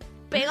ahí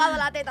pegado a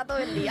la teta todo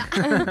el día.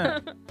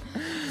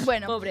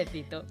 Bueno,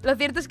 Pobrecito. lo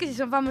cierto es que si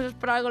son famosos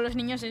por algo los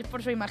niños es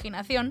por su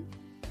imaginación.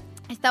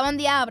 Estaba un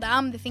día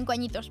Abraham, de 5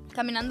 añitos,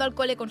 caminando al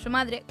cole con su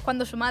madre,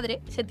 cuando su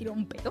madre se tiró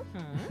un pedo.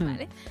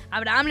 ¿Vale?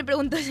 Abraham le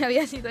preguntó si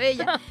había sido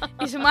ella,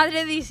 y su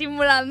madre,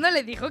 disimulando,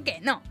 le dijo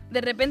que no.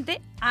 De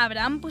repente,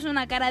 Abraham puso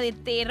una cara de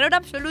terror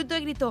absoluto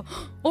y gritó: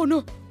 ¡Oh,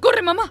 no!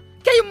 ¡Corre, mamá!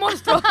 ¡Que hay un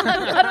monstruo!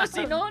 Claro,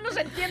 si no, no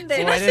se entiende.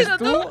 Si ¿O no has eres sido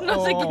tú,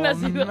 no sé quién ha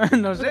sido.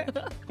 No sé.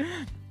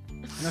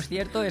 Lo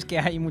cierto es que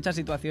hay muchas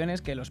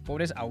situaciones que los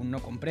pobres aún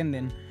no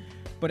comprenden.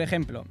 Por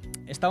ejemplo,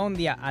 estaba un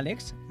día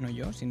Alex, no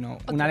yo, sino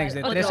un Alex de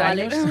Otro 3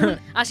 Alex. años,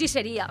 Así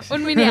sería.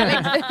 Un mini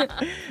Alex.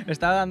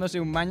 estaba dándose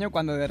un baño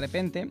cuando de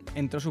repente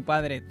entró su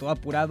padre todo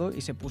apurado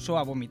y se puso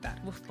a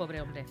vomitar. Uf,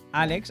 pobre hombre.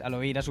 Alex, al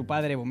oír a su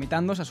padre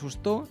vomitando, se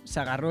asustó, se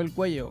agarró el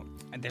cuello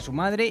de su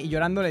madre y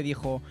llorando le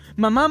dijo: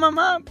 ¡Mamá,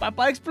 mamá!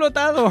 ¡Papá ha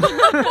explotado!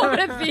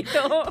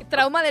 Pobrecito.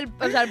 Trauma del...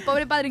 O sea, el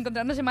pobre padre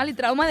encontrándose mal y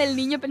trauma del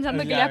niño pensando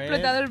Pues que ya le ha ves.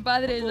 explotado el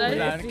padre, ¿sabes?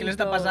 Claro, ¿qué le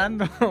está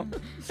pasando?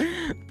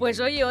 Pues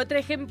oye, otro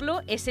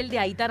ejemplo es el de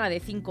Aitana, de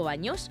 5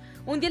 años.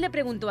 Un día le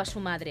preguntó a su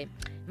madre: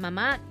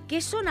 mamá,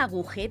 ¿qué son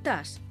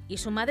agujetas? Y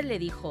su madre le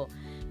dijo: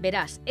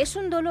 verás, es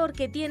un dolor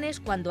que tienes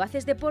cuando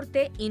haces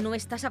deporte y no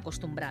estás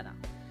acostumbrada.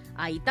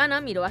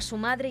 Aitana miró a su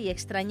madre y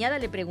extrañada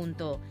le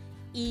preguntó: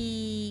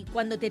 ¿y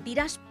cuando te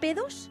tiras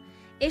pedos?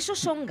 Esos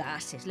son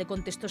gases, le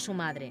contestó su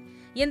madre.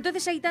 Y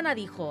entonces Aitana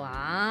dijo: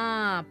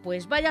 ah,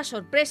 pues vaya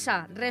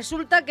sorpresa,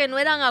 resulta que no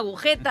eran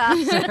agujetas.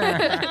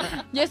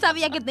 Yo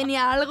sabía que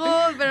tenía algo,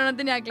 pero no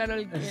tenía claro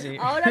el qué. Sí,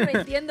 Ahora lo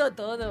entiendo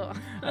todo.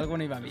 algo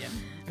no iba bien.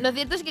 Lo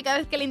cierto es que cada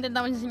vez que le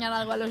intentamos enseñar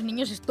algo a los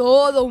niños es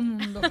todo un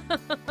mundo.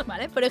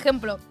 ¿Vale? Por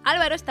ejemplo,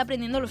 Álvaro está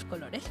aprendiendo los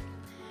colores.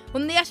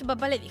 Un día su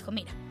papá le dijo: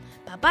 mira,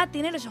 papá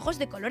tiene los ojos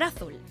de color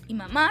azul y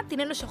mamá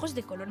tiene los ojos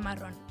de color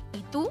marrón.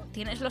 Y tú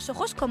tienes los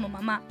ojos como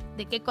mamá.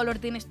 ¿De qué color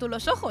tienes tú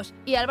los ojos?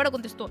 Y Álvaro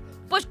contestó: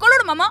 pues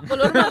color mamá.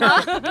 Color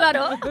mamá,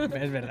 claro.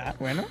 ¿Es verdad?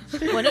 Bueno,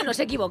 Bueno, no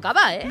se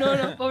equivocaba, ¿eh? No,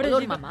 no, pobrecito.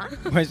 Color mamá.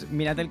 pues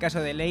mirad el caso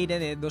de Leire,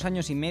 de 2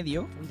 años y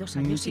medio. Uy, 2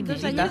 años y muy 2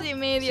 chiquitita. años y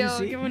medio,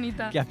 Sí, sí, qué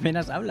bonita. que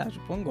apenas habla,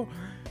 supongo.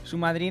 Su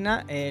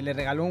madrina le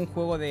regaló un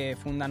juego de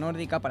funda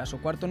nórdica para su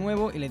cuarto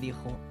nuevo y le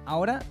dijo: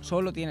 ahora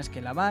solo tienes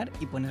que lavar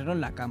y ponerlo en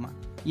la cama.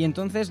 Y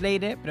entonces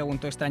Leire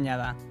preguntó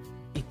extrañada: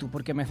 ¿y tú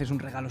por qué me haces un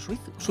regalo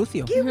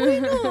sucio? ¡Qué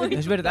bueno!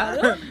 Es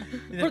verdad.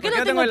 Dices, ¿Por qué no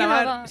lo tengo que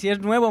lavar? lavar? Si es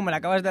nuevo, me lo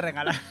acabas de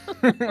regalar.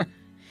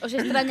 Os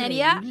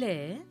extrañaría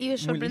Increíble, ¿eh? y os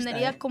Muy sorprendería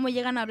lista, ¿eh? cómo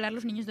llegan a hablar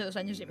los niños de 2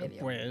 años y medio.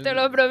 Pues, Te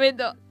lo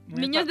prometo. muy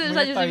Niños de muy 2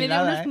 años y medio,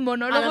 espabilada, unos ¿eh?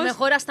 monólogos. A lo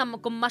mejor hasta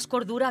con más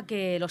cordura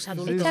que los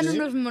adultos. Echan Sí.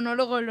 unos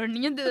monólogos los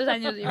niños de 2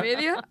 años y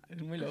medio.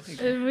 Es muy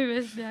lógico. Es muy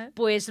bestia, ¿eh?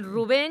 Pues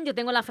Rubén, yo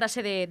tengo la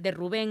frase de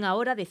Rubén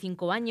ahora, de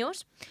 5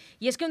 años,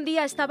 y es que un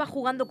día estaba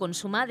jugando con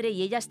su madre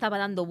y ella estaba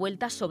dando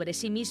vueltas sobre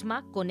sí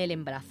misma con él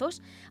en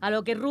brazos, a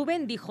lo que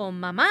Rubén dijo: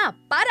 mamá,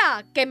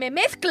 para, que me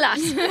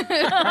mezclas.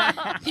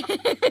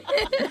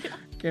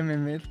 Que me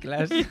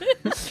mezclas.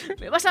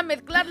 Me vas a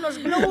mezclar los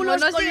glóbulos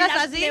Como no con sigas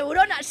las así,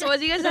 neuronas. Como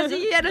sigues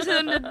así, ya no sé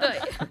dónde estoy.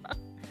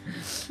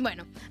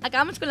 Bueno,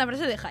 acabamos con la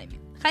frase de Jaime.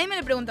 Jaime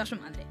le preguntó a su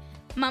madre: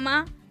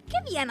 mamá, ¿qué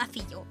día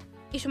nací yo?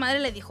 Y su madre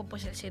le dijo: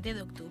 pues el 7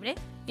 de octubre.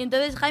 Y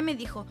entonces Jaime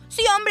dijo: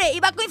 sí, hombre,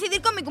 iba a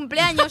coincidir con mi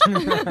cumpleaños.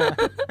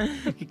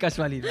 Qué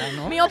casualidad,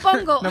 ¿no? Me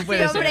opongo. No Sí,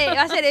 puede ser. hombre,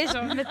 va a ser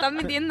eso. Me están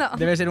mintiendo.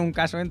 Debe ser un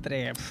caso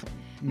entre...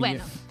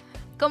 Bueno,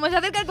 como se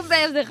acerca el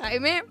cumpleaños de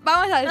Jaime,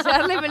 vamos a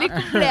desearle feliz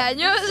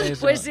cumpleaños.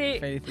 Eso, Pues sí.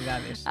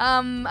 Felicidades.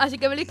 Así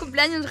que feliz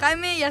cumpleaños,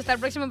 Jaime, y hasta el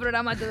próximo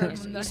programa a todo el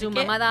mundo. Y Así su que-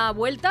 mamá da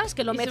vueltas,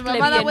 que lo y su mezcle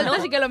mamá da bien, vueltas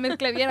 ¿no? y que lo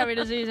mezcle bien, a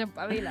ver si se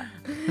espabila.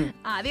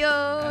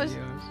 Adiós. Adiós.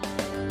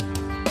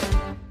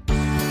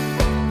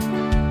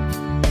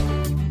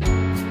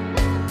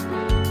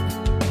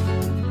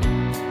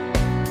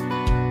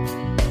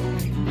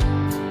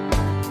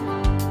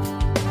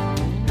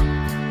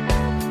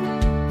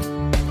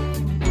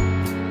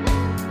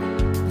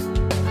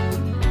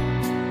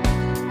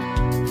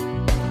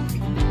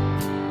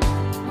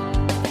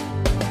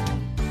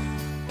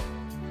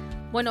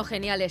 Bueno,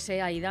 geniales,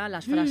 Aida,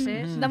 las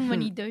frases. Tan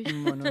bonitos.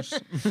 Monos.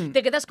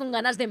 Te quedas con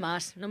ganas de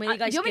más, no me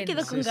digáis Yo me que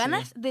quedo no. con Sí, sí.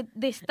 ganas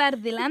de estar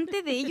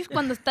delante de ellos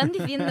cuando están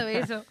diciendo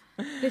eso.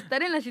 De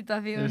estar en la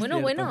situación. Es Bueno,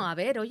 cierto. bueno, a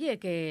ver, oye,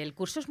 que el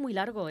curso es muy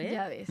largo, ¿eh?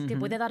 Ya ves. Que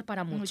puede dar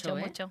para mucho, Mucho,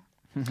 ¿eh? mucho.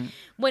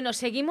 Bueno,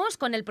 seguimos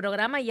con el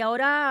programa y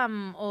ahora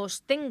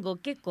os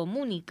tengo que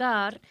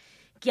comunicar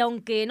que,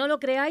 aunque no lo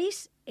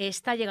creáis,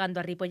 está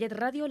llegando a Ripollet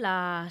Radio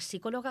la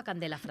psicóloga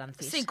Candela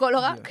Francis.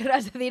 Psicóloga, Dios.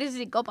 querrás decir, es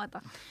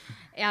psicópata.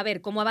 A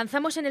ver, como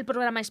avanzamos en el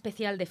programa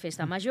especial de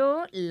Festa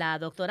Mayor, la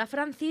doctora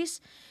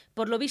Francis,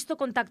 por lo visto,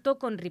 contactó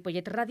con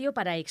Ripollet Radio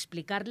para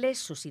explicarles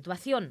su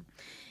situación.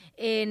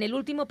 En el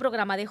último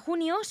programa de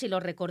junio, si lo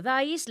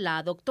recordáis,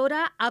 la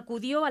doctora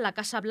acudió a la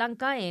Casa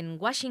Blanca en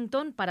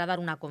Washington para dar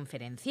una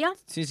conferencia.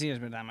 Sí, es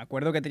verdad. Me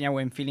acuerdo que tenía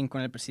buen feeling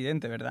con el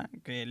presidente, ¿verdad?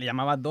 Que le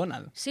llamaba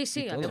Donald. Sí,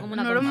 y todo. había como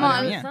una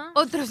Normal, confianza.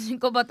 otro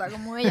psicópata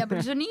como ella,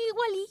 pero son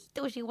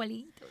igualitos.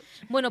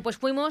 Bueno, pues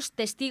fuimos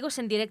testigos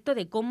en directo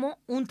de cómo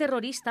un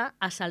terrorista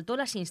asaltó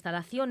las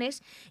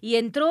instalaciones y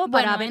entró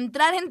para Bueno,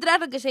 entrar,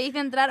 lo que se dice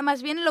entrar,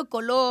 más bien lo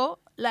coló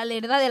la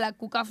lerda de la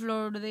cuca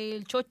flor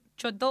del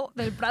choto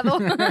del Prado.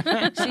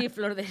 Sí,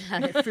 flor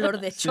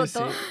de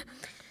choto. Sí.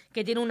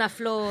 Que tiene una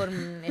flor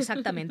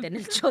exactamente en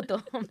el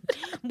choto.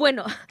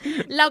 Bueno,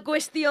 la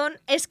cuestión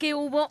es que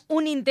hubo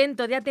un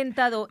intento de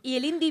atentado y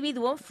el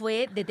individuo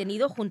fue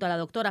detenido junto a la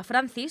doctora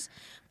Francis,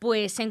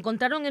 pues se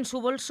encontraron en su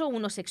bolso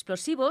unos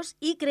explosivos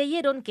y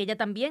creyeron que ella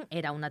también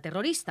era una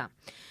terrorista.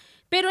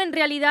 Pero en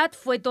realidad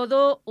fue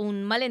todo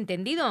un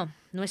malentendido.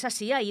 ¿No es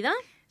así, Aida?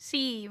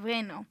 Sí,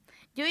 bueno.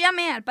 Yo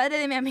llamé al padre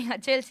de mi amiga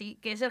Chelsea,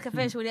 que es el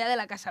jefe de seguridad de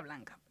la Casa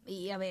Blanca.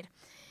 Y a ver,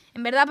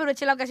 en verdad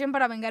aproveché la ocasión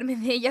para vengarme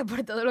de ella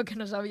por todo lo que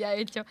nos había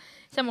hecho.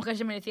 Esa mujer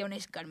se merecía un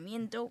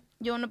escarmiento.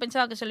 Yo no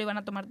pensaba que se lo iban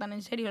a tomar tan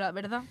en serio, la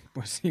verdad.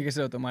 Pues sí que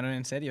se lo tomaron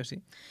en serio,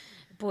 sí.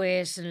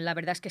 Pues la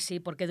verdad es que sí,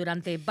 porque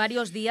durante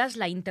varios días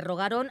la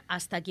interrogaron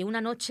hasta que una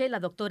noche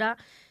la doctora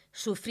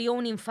sufrió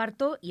un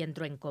infarto y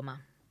entró en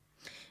coma.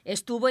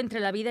 Estuvo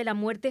entre la vida y la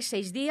muerte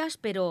 6 días,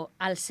 pero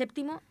al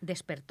 7º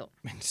despertó.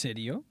 ¿En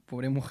serio?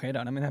 Pobre mujer,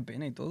 ahora me da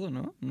pena y todo,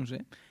 ¿no? No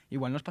sé.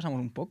 Igual nos pasamos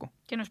un poco.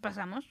 ¿Qué nos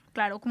pasamos?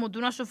 Claro, como tú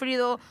no lo has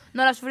sufrido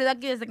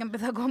aquí desde que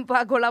empezó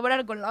a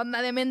colaborar con la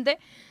Onda D-Mente,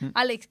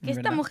 Alex, que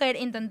esta ¿verdad? mujer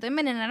intentó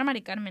envenenar a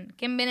Mari Carmen,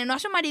 que envenenó a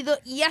su marido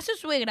y a su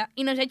suegra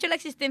y nos ha hecho la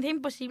existencia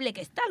imposible,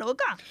 que está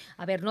loca.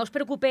 A ver, no os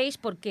preocupéis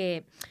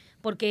porque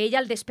ella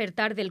al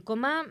despertar del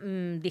coma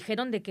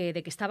dijeron de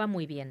que estaba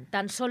muy bien.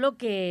 Tan solo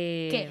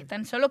que... ¿Qué?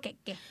 ¿Tan solo que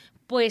qué?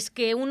 Pues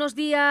que unos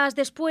días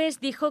después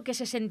dijo que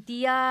se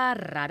sentía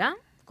rara,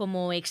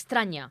 como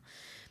extraña,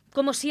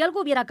 como si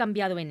algo hubiera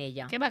cambiado en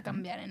ella. ¿Qué va a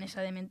cambiar en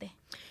esa demente?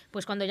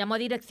 Pues cuando llamó a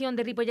dirección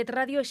de Ripollet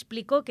Radio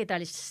explicó que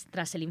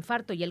tras el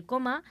infarto y el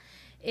coma,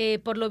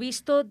 por lo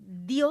visto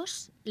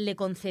Dios le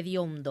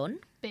concedió un don.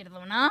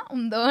 ¿Perdona?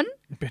 ¿Un don?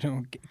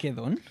 ¿Pero qué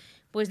don?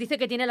 Pues dice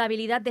que tiene la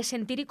habilidad de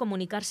sentir y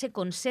comunicarse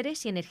con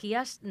seres y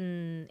energías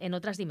en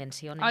otras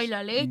dimensiones. ¡Ay,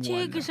 la leche!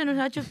 Bueno. Que se nos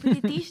ha hecho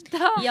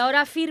espiritista. Y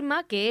ahora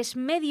afirma que es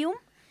medium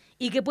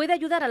y que puede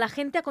ayudar a la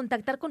gente a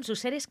contactar con sus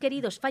seres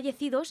queridos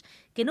fallecidos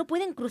que no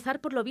pueden cruzar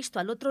por lo visto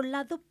al otro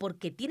lado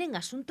porque tienen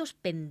asuntos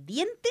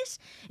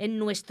pendientes en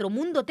nuestro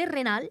mundo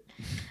terrenal.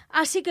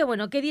 Así que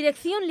bueno, que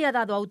dirección le ha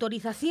dado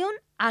autorización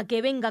a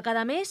que venga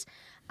cada mes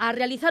a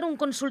realizar un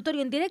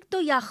consultorio en directo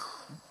y a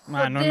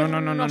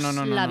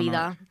jodernos la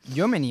vida.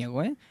 Yo me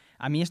niego, ¿eh?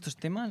 A mí estos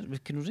temas,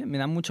 es que no sé, me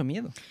dan mucho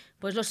miedo.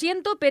 Pues lo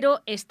siento,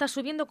 pero está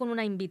subiendo con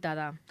una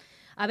invitada.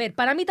 A ver,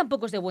 para mí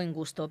tampoco es de buen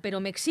gusto, pero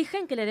me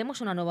exigen que le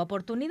demos una nueva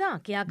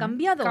oportunidad, que ha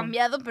cambiado.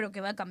 Cambiado, pero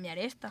que va a cambiar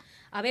esta.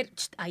 A ver,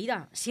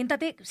 Aida,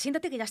 siéntate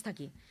que ya está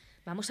aquí.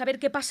 Vamos a ver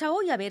qué pasa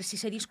hoy, a ver si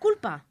se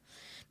disculpa.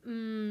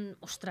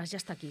 Ostras, ya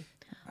está aquí.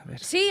 A ver.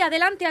 Sí,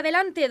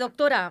 adelante,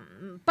 doctora.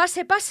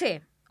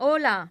 Pase.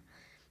 Hola.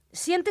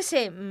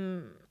 Siéntese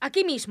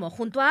aquí mismo,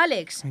 junto a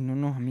Alex. Ay,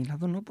 no, a mi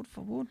lado no, por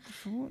favor.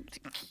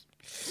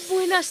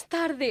 Buenas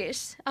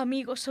tardes,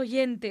 amigos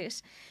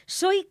oyentes.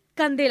 Soy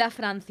Candela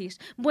Francis.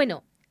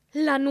 Bueno,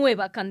 la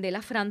nueva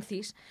Candela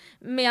Francis.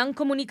 Me han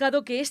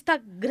comunicado que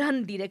esta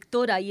gran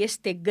directora y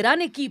este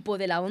gran equipo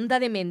de la Onda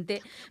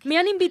D-Mente me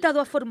han invitado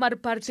a formar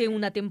parte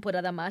una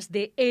temporada más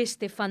de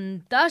este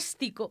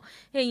fantástico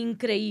e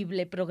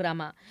increíble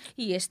programa.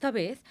 Y esta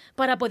vez,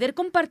 para poder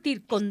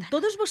compartir con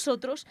todos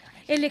vosotros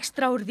el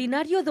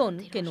extraordinario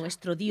don que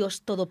nuestro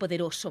Dios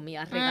Todopoderoso me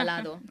ha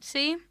regalado.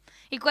 ¿Sí?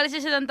 ¿Y cuál es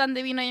ese don tan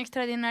divino y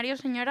extraordinario,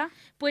 señora?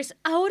 Pues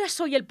ahora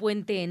soy el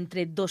puente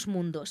entre dos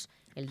mundos,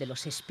 el de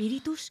los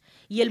espíritus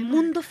y el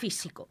mundo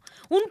físico.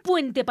 Un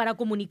puente para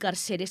comunicar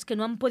seres que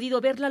no han podido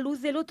ver la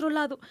luz del otro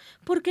lado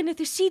porque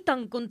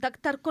necesitan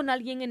contactar con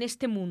alguien en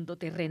este mundo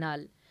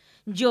terrenal.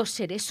 Yo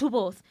seré su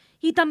voz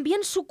y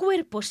también su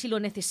cuerpo si lo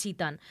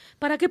necesitan,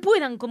 para que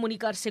puedan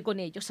comunicarse con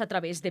ellos a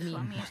través de mí. A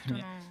mí esto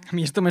no... A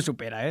mí esto me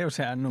supera, ¿eh? O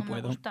sea, no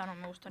puedo. No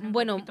me gusta. ni un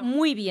Bueno, poquito.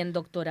 muy bien,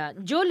 doctora.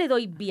 Yo le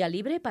doy vía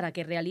libre para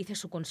que realice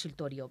su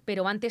consultorio,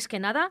 pero antes que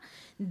nada,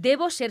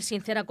 debo ser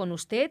sincera con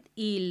usted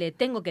y le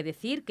tengo que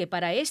decir que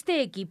para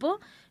este equipo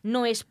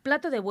no es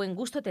plato de buen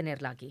gusto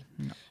tenerla aquí.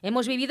 No.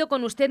 Hemos vivido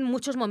con usted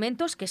muchos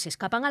momentos que se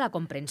escapan a la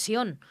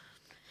comprensión.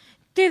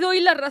 Te doy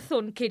la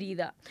razón,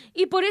 querida.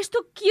 Y por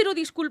esto quiero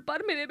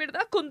disculparme de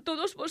verdad con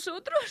todos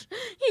vosotros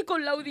y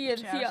con la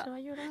audiencia. Ya se va a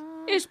llorar.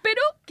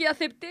 Espero que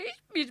aceptéis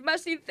mis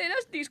más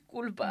sinceras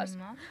disculpas.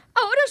 No.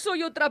 Ahora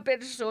soy otra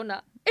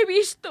persona. He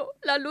visto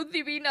la luz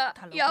divina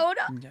Está y loca.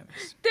 ahora Ya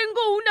ves.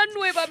 tengo una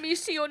nueva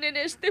misión en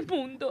este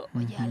mundo.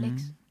 Oye,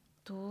 Alex,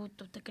 ¿tú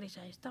te crees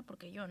a esta?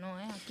 Porque yo no,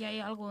 ¿eh? Aquí hay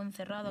algo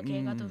encerrado, aquí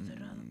hay gato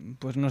encerrado.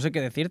 Pues no sé qué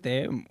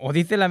decirte, ¿eh? O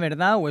dice la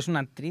verdad o es una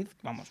actriz,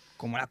 vamos,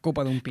 como la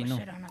copa de un Pues pino.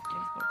 será una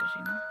actriz, porque si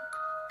no,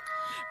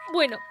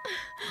 Bueno,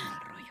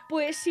 mal rollo.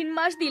 Pues sin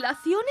más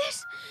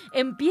dilaciones,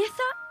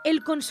 empieza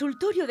el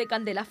consultorio de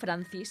Candela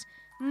Francis,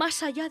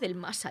 más allá del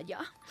más allá.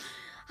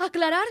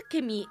 Aclarar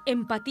que mi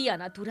empatía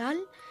natural,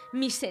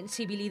 mi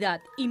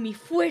sensibilidad y mi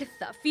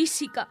fuerza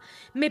física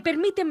me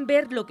permiten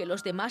ver lo que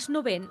los demás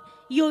no ven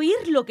y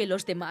oír lo que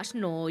los demás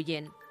no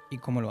oyen. ¿Y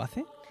cómo lo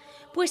hace?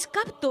 Pues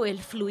capto el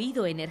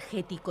fluido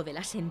energético de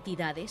las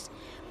entidades,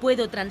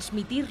 puedo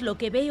transmitir lo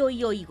que veo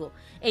y oigo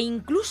e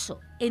incluso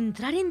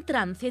entrar en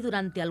trance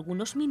durante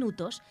algunos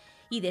minutos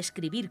y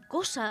describir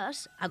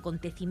cosas,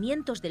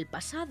 acontecimientos del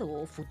pasado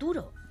o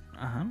futuro.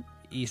 Ajá.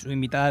 ¿Y su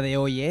invitada de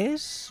hoy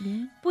es?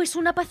 Pues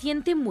una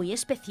paciente muy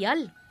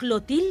especial,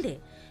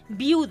 Clotilde,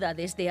 viuda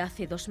desde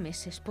hace 2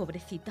 meses,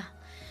 pobrecita.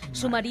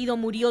 Su marido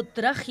murió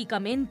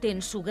trágicamente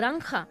en su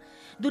granja.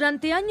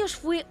 Durante años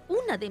fue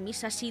una de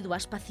mis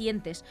asiduas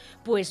pacientes,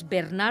 pues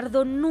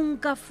Bernardo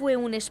nunca fue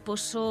un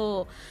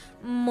esposo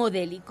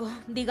modélico,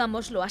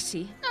 digámoslo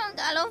así.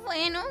 Nunca lo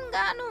fue,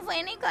 nunca. No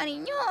fue ni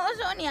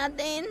cariñoso, ni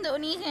atento,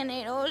 ni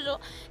generoso.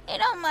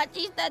 Era un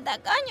machista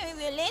tacaño y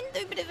violento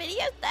y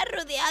prefería estar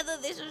rodeado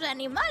de sus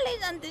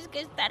animales antes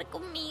que estar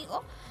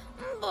conmigo.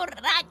 Un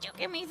borracho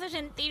que me hizo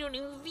sentir un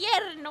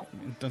infierno.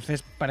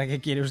 Entonces, ¿para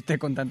qué quiere usted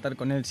contactar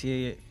con él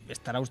si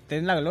estará usted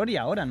en la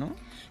gloria ahora, no?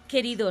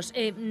 Queridos,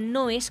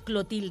 no es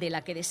Clotilde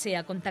la que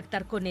desea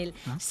contactar con él,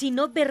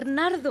 sino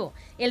Bernardo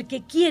el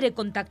que quiere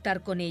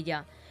contactar con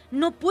ella.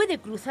 No puede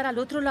cruzar al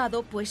otro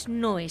lado, pues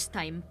no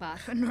está en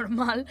paz.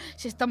 Normal,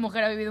 si esta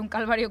mujer ha vivido un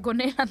calvario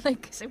con él, anda y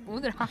que se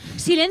pudra.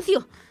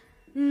 ¡Silencio!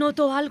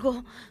 Noto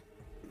algo.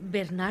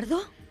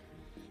 ¿Bernardo?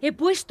 He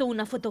puesto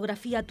una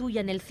fotografía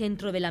tuya en el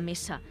centro de la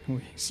mesa.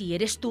 Uy. Si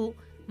eres tú,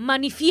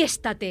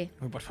 manifiéstate.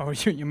 Uy, por favor,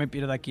 yo me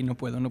pierdo aquí, no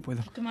puedo.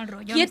 Qué mal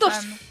rollo. ¡Quietos! me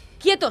está dando.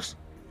 ¡Quietos!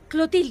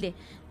 Clotilde,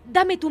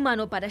 dame tu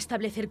mano para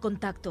establecer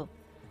contacto.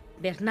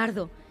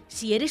 Bernardo,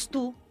 si eres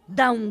tú,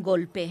 da un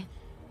golpe.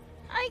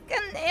 ¡Ay,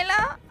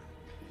 Candela!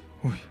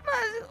 Uy,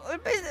 Más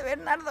golpes de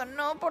Bernardo,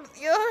 no, por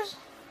Dios.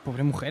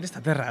 pobre mujer, ¿está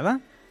aterrada?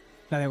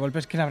 La de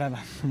golpes que le habrá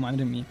dado,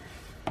 madre mía.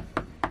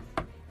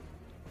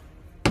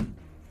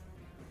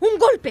 ¡Un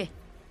golpe!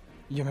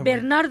 Yo me voy.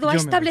 Bernardo ha Yo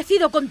me voy.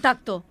 establecido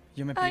contacto.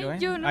 Yo me pido, Ay, ¿eh?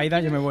 yo no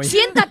Aida, yo me voy.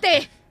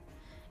 ¡Siéntate!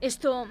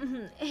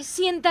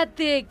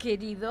 Siéntate,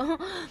 querido.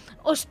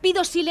 Os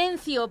pido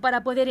silencio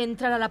para poder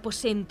entrar al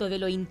aposento de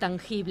lo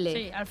intangible.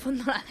 Sí, al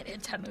fondo a la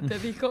derecha, no te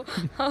digo.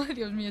 Ay,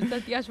 Dios mío, esta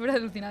tía es fuera de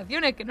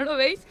alucinaciones, ¿que no lo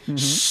veis?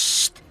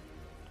 ¡Shh!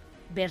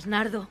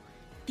 Bernardo,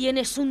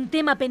 tienes un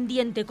tema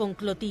pendiente con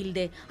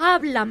Clotilde.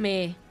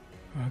 ¡Háblame!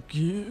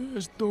 Aquí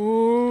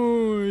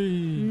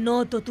estoy.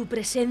 Noto tu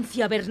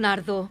presencia,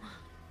 Bernardo.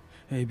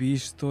 He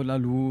visto la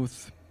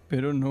luz,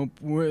 pero no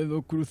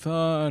puedo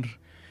cruzar.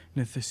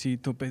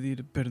 Necesito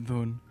pedir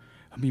perdón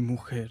a mi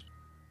mujer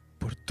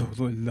por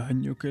todo el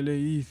daño que le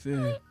hice.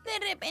 De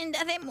repente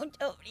hace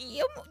mucho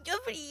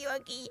frío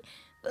aquí.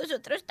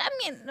 Vosotros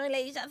también no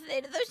leéis a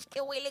cerdos,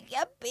 que huele que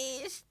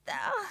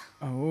apesta.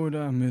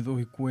 Ahora me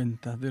doy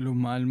cuenta de lo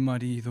mal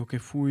marido que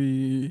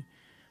fui.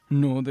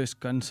 No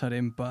descansaré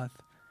en paz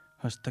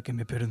hasta que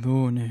me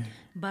perdone.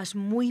 Vas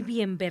muy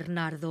bien,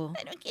 Bernardo.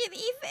 ¿Pero qué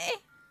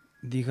dice?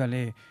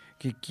 Dígale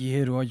que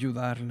quiero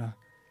ayudarla.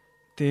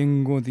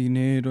 Tengo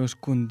dinero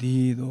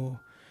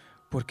escondido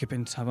porque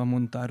pensaba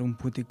montar un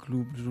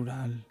puticlub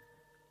rural,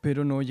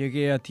 pero no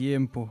llegué a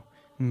tiempo.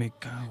 Me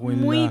cago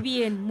en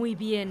Muy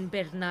bien,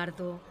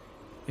 Bernardo.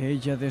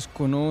 Ella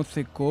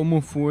desconoce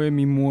cómo fue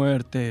mi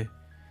muerte.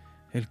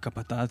 El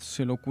capataz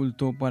se lo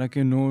ocultó para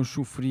que no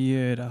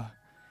sufriera.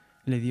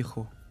 Le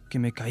dijo que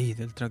me caí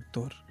del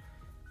tractor.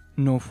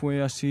 No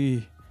fue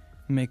así.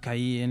 Me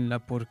caí en la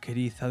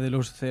porqueriza de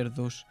los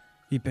cerdos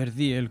y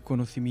perdí el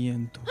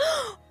conocimiento.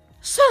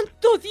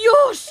 ¡Santo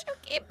Dios!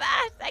 ¿Qué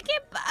pasa?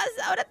 ¿Qué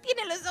pasa? Ahora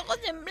tiene los ojos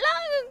en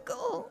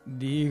blanco.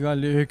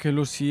 Dígale que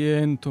lo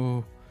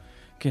siento,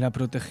 que la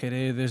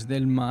protegeré desde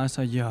el más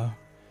allá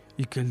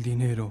y que el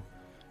dinero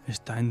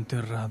está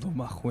enterrado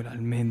bajo el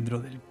almendro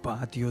del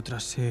patio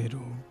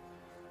trasero.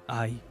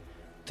 Hay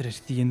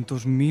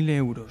 300.000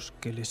 euros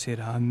que le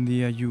serán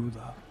de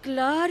ayuda.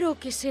 Claro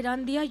que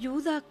serán de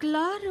ayuda,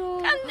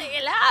 claro.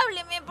 Candela,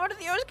 hábleme, por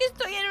Dios, que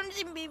estoy en un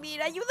sin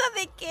vivir. ¿Ayuda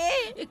de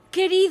qué?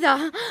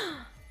 Querida.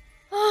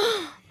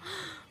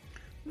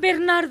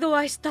 Bernardo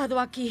ha estado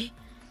aquí.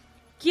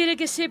 Quiere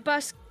que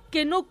sepas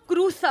que no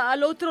cruza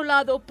al otro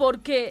lado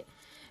porque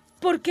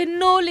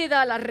no le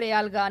da la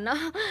real gana.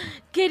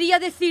 Quería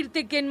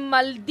decirte que en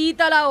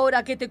maldita la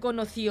hora que te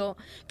conoció,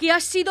 que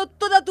has sido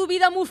toda tu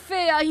vida muy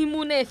fea y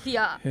muy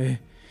necia.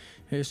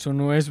 Eso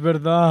no es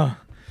verdad.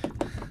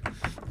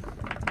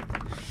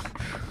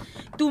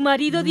 Tu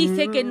marido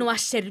dice que no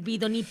has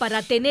servido ni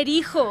para tener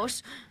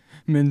hijos.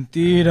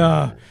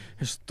 Mentira.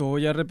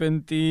 Estoy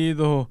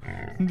arrepentido.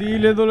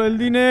 Dile dole el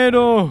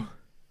dinero.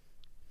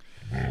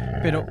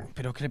 Pero,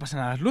 ¿qué le pasan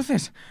a las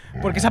luces?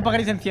 ¿Por qué se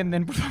apagan y se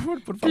encienden? Por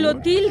favor, por favor.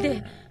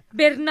 Clotilde,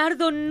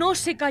 Bernardo no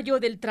se cayó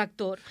del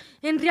tractor.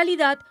 En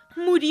realidad,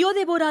 murió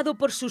devorado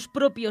por sus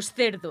propios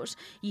cerdos.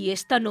 Y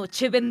esta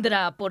noche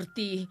vendrá por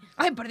ti.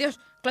 Ay, por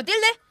Dios.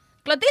 ¡Clotilde!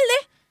 ¡Clotilde!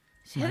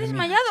 Se ha Madre mía.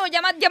 desmayado.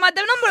 Llámate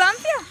a una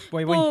ambulancia.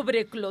 Voy.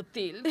 Pobre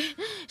Clotilde.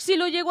 Si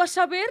lo llego a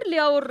saber, le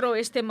ahorro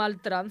este mal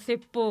trance,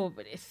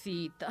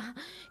 pobrecita.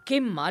 Qué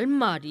mal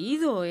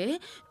marido, ¿eh?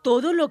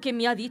 Todo lo que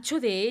me ha dicho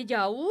de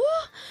ella.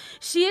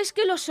 Si es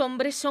que los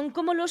hombres son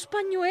como los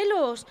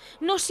pañuelos.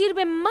 No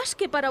sirven más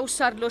que para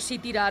usarlos y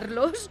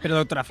tirarlos. Pero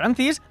doctora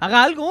Francis,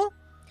 haga algo.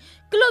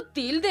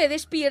 Clotilde,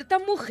 despierta,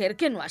 mujer,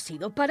 que no ha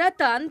sido para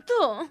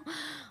tanto.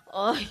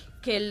 ¡Ay,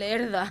 qué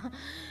lerda!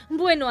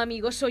 Bueno,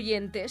 amigos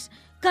oyentes,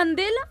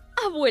 Candela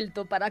ha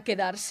vuelto para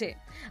quedarse.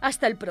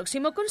 Hasta el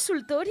próximo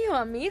consultorio,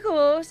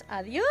 amigos.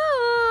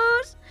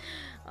 ¡Adiós!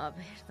 A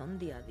ver,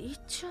 ¿dónde ha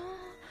dicho?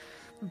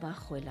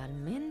 Bajo el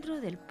almendro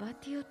del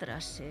patio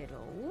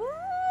trasero.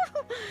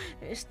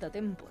 Esta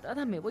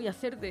temporada me voy a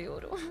hacer de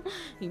oro.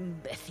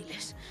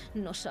 Imbéciles,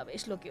 no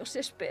sabéis lo que os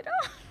espera.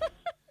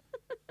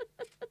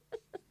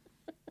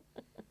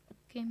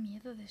 Qué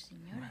miedo de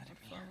señora, por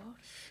favor.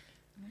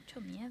 Mucho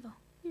miedo.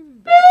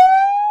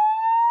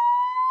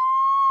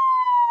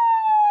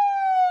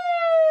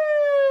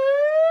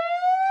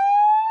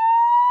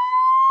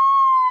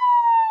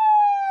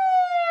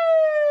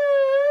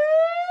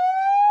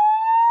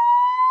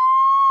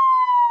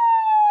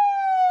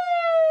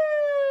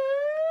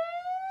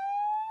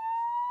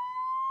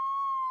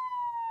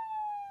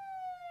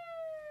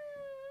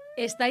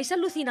 ¿Estáis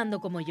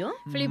alucinando como yo?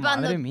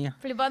 Flipando. Madre mía.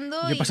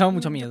 Flipando. Yo he y- pasado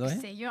mucho miedo, qué ¿eh?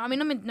 sé, yo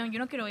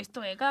no quiero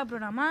esto, Cada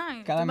programa.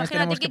 Cada Tú mes imagínate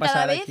tenemos que cada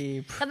pasar vez,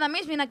 aquí. Cada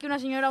mes viene aquí una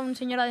señora o un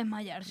señor a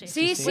desmayarse.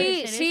 Sí, sí. sí,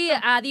 ¿Puede ser sí.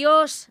 esto?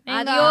 Adiós. Venga,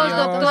 Adiós,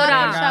 Adiós,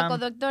 doctora. venga. Saco,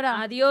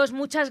 doctora. Adiós,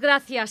 muchas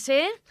gracias,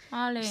 ¿eh?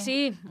 Vale.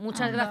 Sí,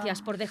 muchas Anda.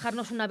 gracias por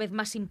dejarnos una vez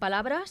más sin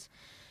palabras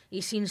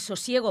y sin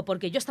sosiego,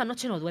 porque yo esta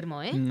noche no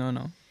duermo, ¿eh?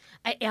 No.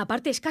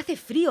 Aparte es que hace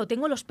frío,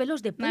 tengo los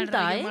pelos de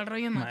punta, ¿eh? Mal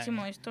rollo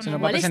máximo esto. Se ¿no?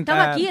 nos va a Igual presentar-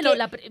 estaba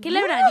aquí ¿Qué le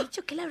habrá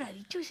dicho? ¿Qué le habrá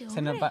dicho ese Se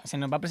hombre?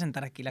 nos va a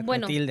presentar aquí la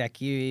Bueno. Clotilde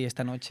aquí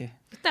esta noche.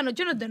 Esta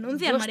noche nos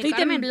denuncian, Yo Mari estoy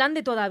Carmen.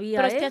 temblando todavía,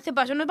 Pero ¿eh? es que a este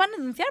paso nos van a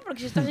denunciar porque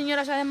si esta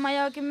señora se ha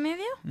desmayado aquí en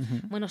medio.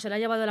 Bueno, se la ha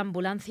llevado a la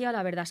ambulancia,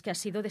 la verdad es que ha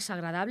sido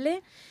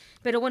desagradable.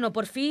 Pero bueno,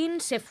 por fin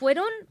se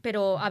fueron,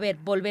 pero a ver,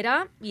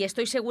 volverá y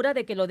estoy segura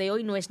de que lo de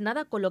hoy no es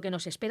nada con lo que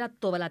nos espera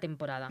toda la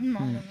temporada.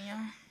 Madre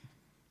mía.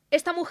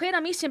 Esta mujer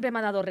a mí siempre me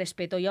ha dado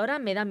respeto y ahora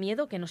me da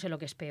miedo que no sé lo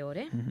que es peor,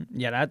 ¿eh?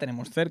 Y ahora la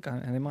tenemos cerca,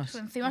 además.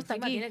 Pues encima está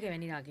Encima aquí. tiene que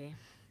venir aquí.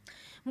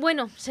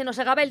 Bueno, se nos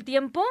acaba el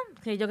tiempo,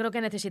 que yo creo que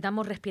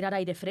necesitamos respirar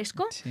aire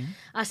fresco. Sí.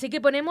 Así que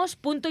ponemos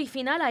punto y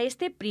final a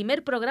este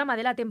primer programa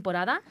de la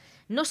temporada,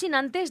 no sin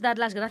antes dar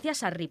las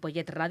gracias a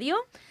Ripollet Radio,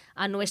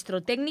 a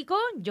nuestro técnico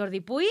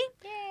Jordi Puy,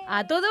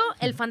 a todo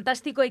el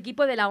fantástico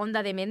equipo de la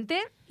Onda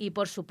D-Mente y,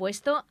 por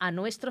supuesto, a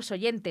nuestros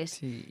oyentes,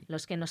 Sí.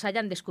 los que nos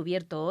hayan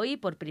descubierto hoy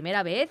por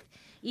primera vez,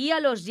 y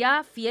a los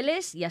ya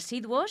fieles y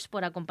asiduos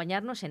por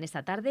acompañarnos en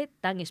esta tarde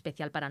tan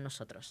especial para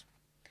nosotros.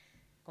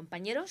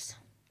 Compañeros,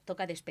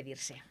 toca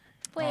despedirse.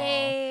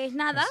 Pues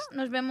nada,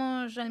 nos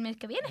vemos el mes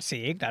que viene.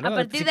 Sí, claro. A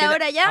partir Sí de queda-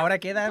 ahora ya. Ahora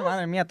queda,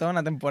 madre mía, toda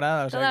una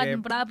temporada. O sea Toda la que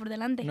temporada por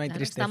delante. no hay Claro,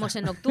 tristeza. estamos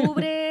en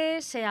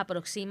octubre, se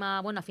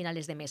aproxima, bueno, a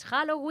finales de mes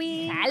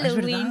Halloween.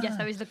 Halloween, verdad. ya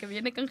sabéis lo que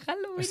viene con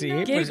Halloween. Sí,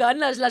 ¿no? ¡Qué pues-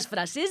 ganas las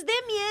frases de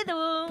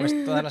miedo!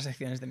 Pues todas las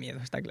secciones de miedo,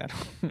 está claro.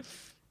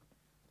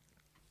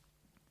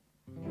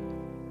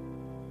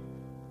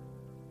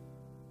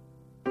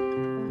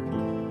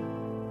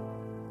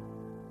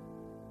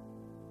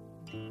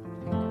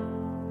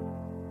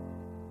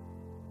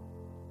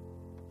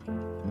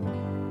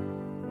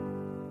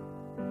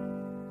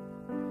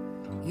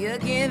 You're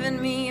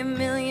giving me a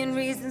million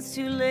reasons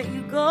to let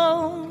you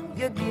go.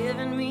 You're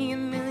giving me a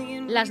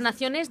million. Las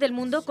naciones del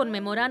mundo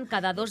conmemoran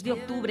cada 2 de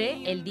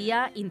octubre el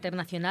Día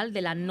Internacional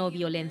de la No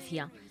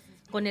Violencia,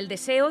 con el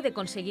deseo de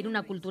conseguir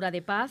una cultura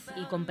de paz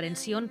y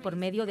comprensión por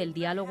medio del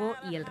diálogo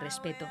y el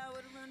respeto.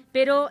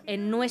 Pero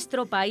en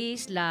nuestro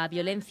país la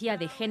violencia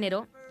de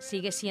género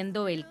sigue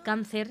siendo el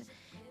cáncer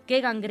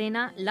que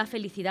gangrena la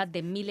felicidad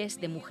de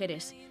miles de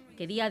mujeres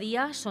que día a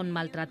día son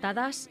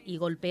maltratadas y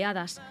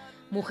golpeadas.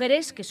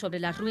 Mujeres que sobre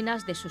las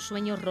ruinas de sus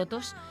sueños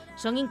rotos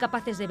son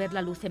incapaces de ver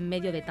la luz en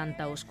medio de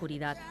tanta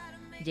oscuridad,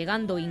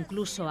 llegando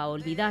incluso a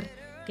olvidar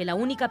que la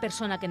única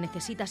persona que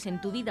necesitas en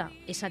tu vida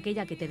es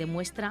aquella que te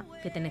demuestra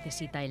que te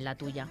necesita en la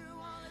tuya.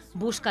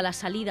 Busca la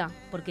salida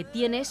porque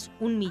tienes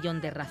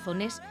 1.000.000 de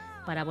razones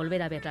para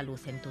volver a ver la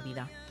luz en tu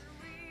vida.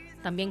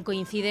 También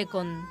coincide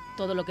con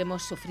todo lo que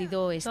hemos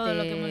sufrido Todo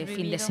lo que hemos este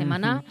fin de vivido.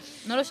 semana.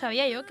 No lo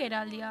sabía yo que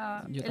era el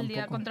día, Yo el día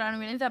tampoco. contra la no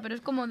violencia, pero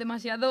es como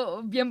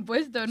demasiado bien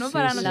puesto, ¿no? Sí,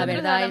 Para sí. nosotros La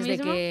verdad ahora es de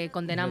mismo. que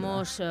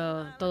condenamos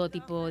todo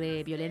tipo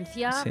de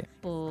violencia Sí.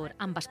 por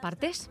ambas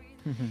partes.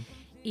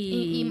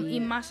 Y Y,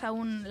 más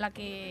aún la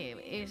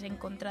que es en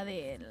contra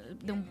de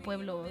un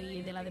pueblo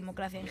y de la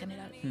democracia en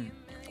general.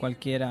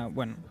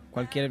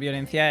 Cualquier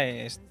violencia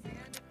es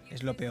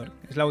lo peor,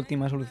 es la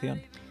última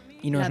solución.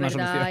 Y no la es una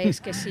verdad solución. es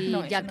que sí,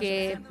 No, es ya una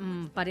que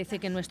solución. parece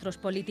que nuestros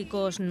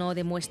políticos no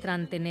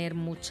demuestran tener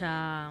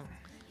mucha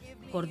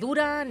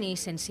cordura ni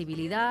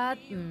sensibilidad,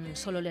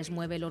 solo les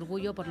mueve el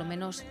orgullo, por lo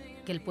menos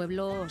que el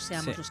pueblo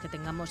seamos Sí. los que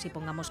tengamos y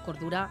pongamos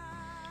cordura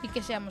Y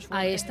que seamos a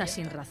fuertes. esta y ya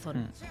sin está.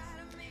 razón.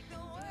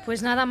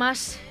 Pues nada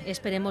más,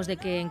 esperemos de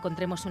que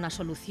encontremos una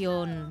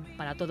solución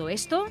para todo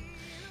esto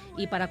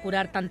y para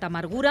curar tanta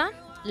amargura.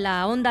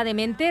 La Onda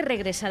de-Mente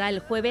regresará el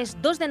jueves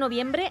 2 de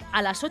noviembre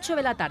a las 8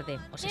 de la tarde.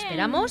 Os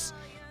esperamos.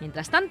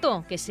 Mientras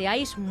tanto, que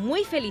seáis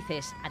muy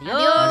felices.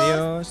 Adiós.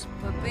 Adiós.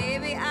 But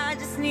baby, I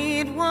just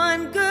need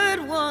one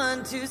good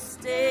one to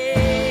stay.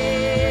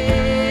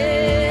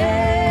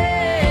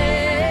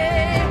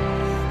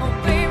 Oh,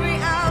 baby,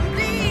 I'm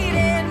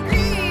bleeding,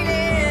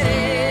 bleeding.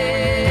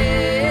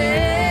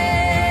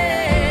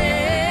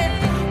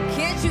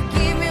 Can't you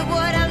give me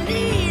what I'm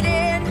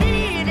needing,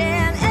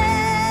 needing?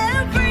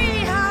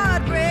 Every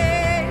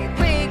heartbreak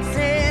makes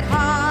it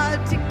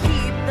hard to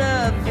keep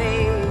the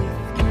faith.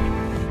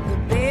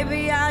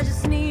 Baby, I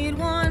just need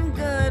one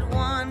good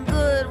one,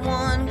 good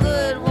one,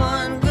 good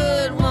one,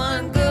 good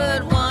one,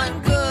 good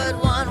one, good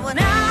one. When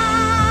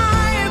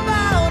I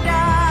bow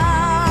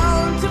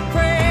down to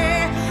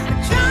pray, I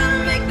try to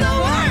make the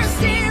worst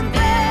seem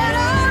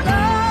better.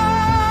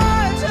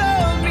 Lord,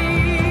 show me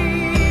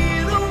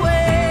the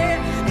way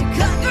to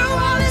cut through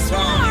all this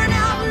worn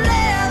out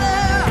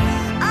leather.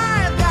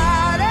 I've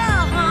got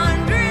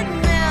 100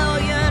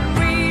 million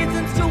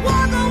reasons to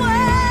walk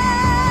away.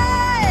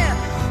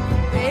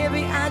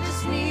 Baby, I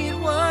just need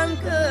one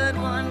good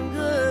one,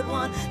 good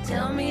one.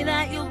 Tell me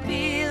that you'll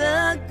be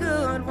the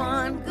good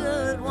one,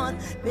 good one.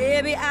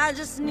 Baby, I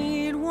just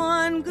need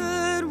one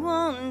good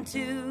one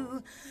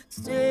to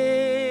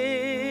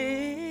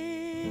stay.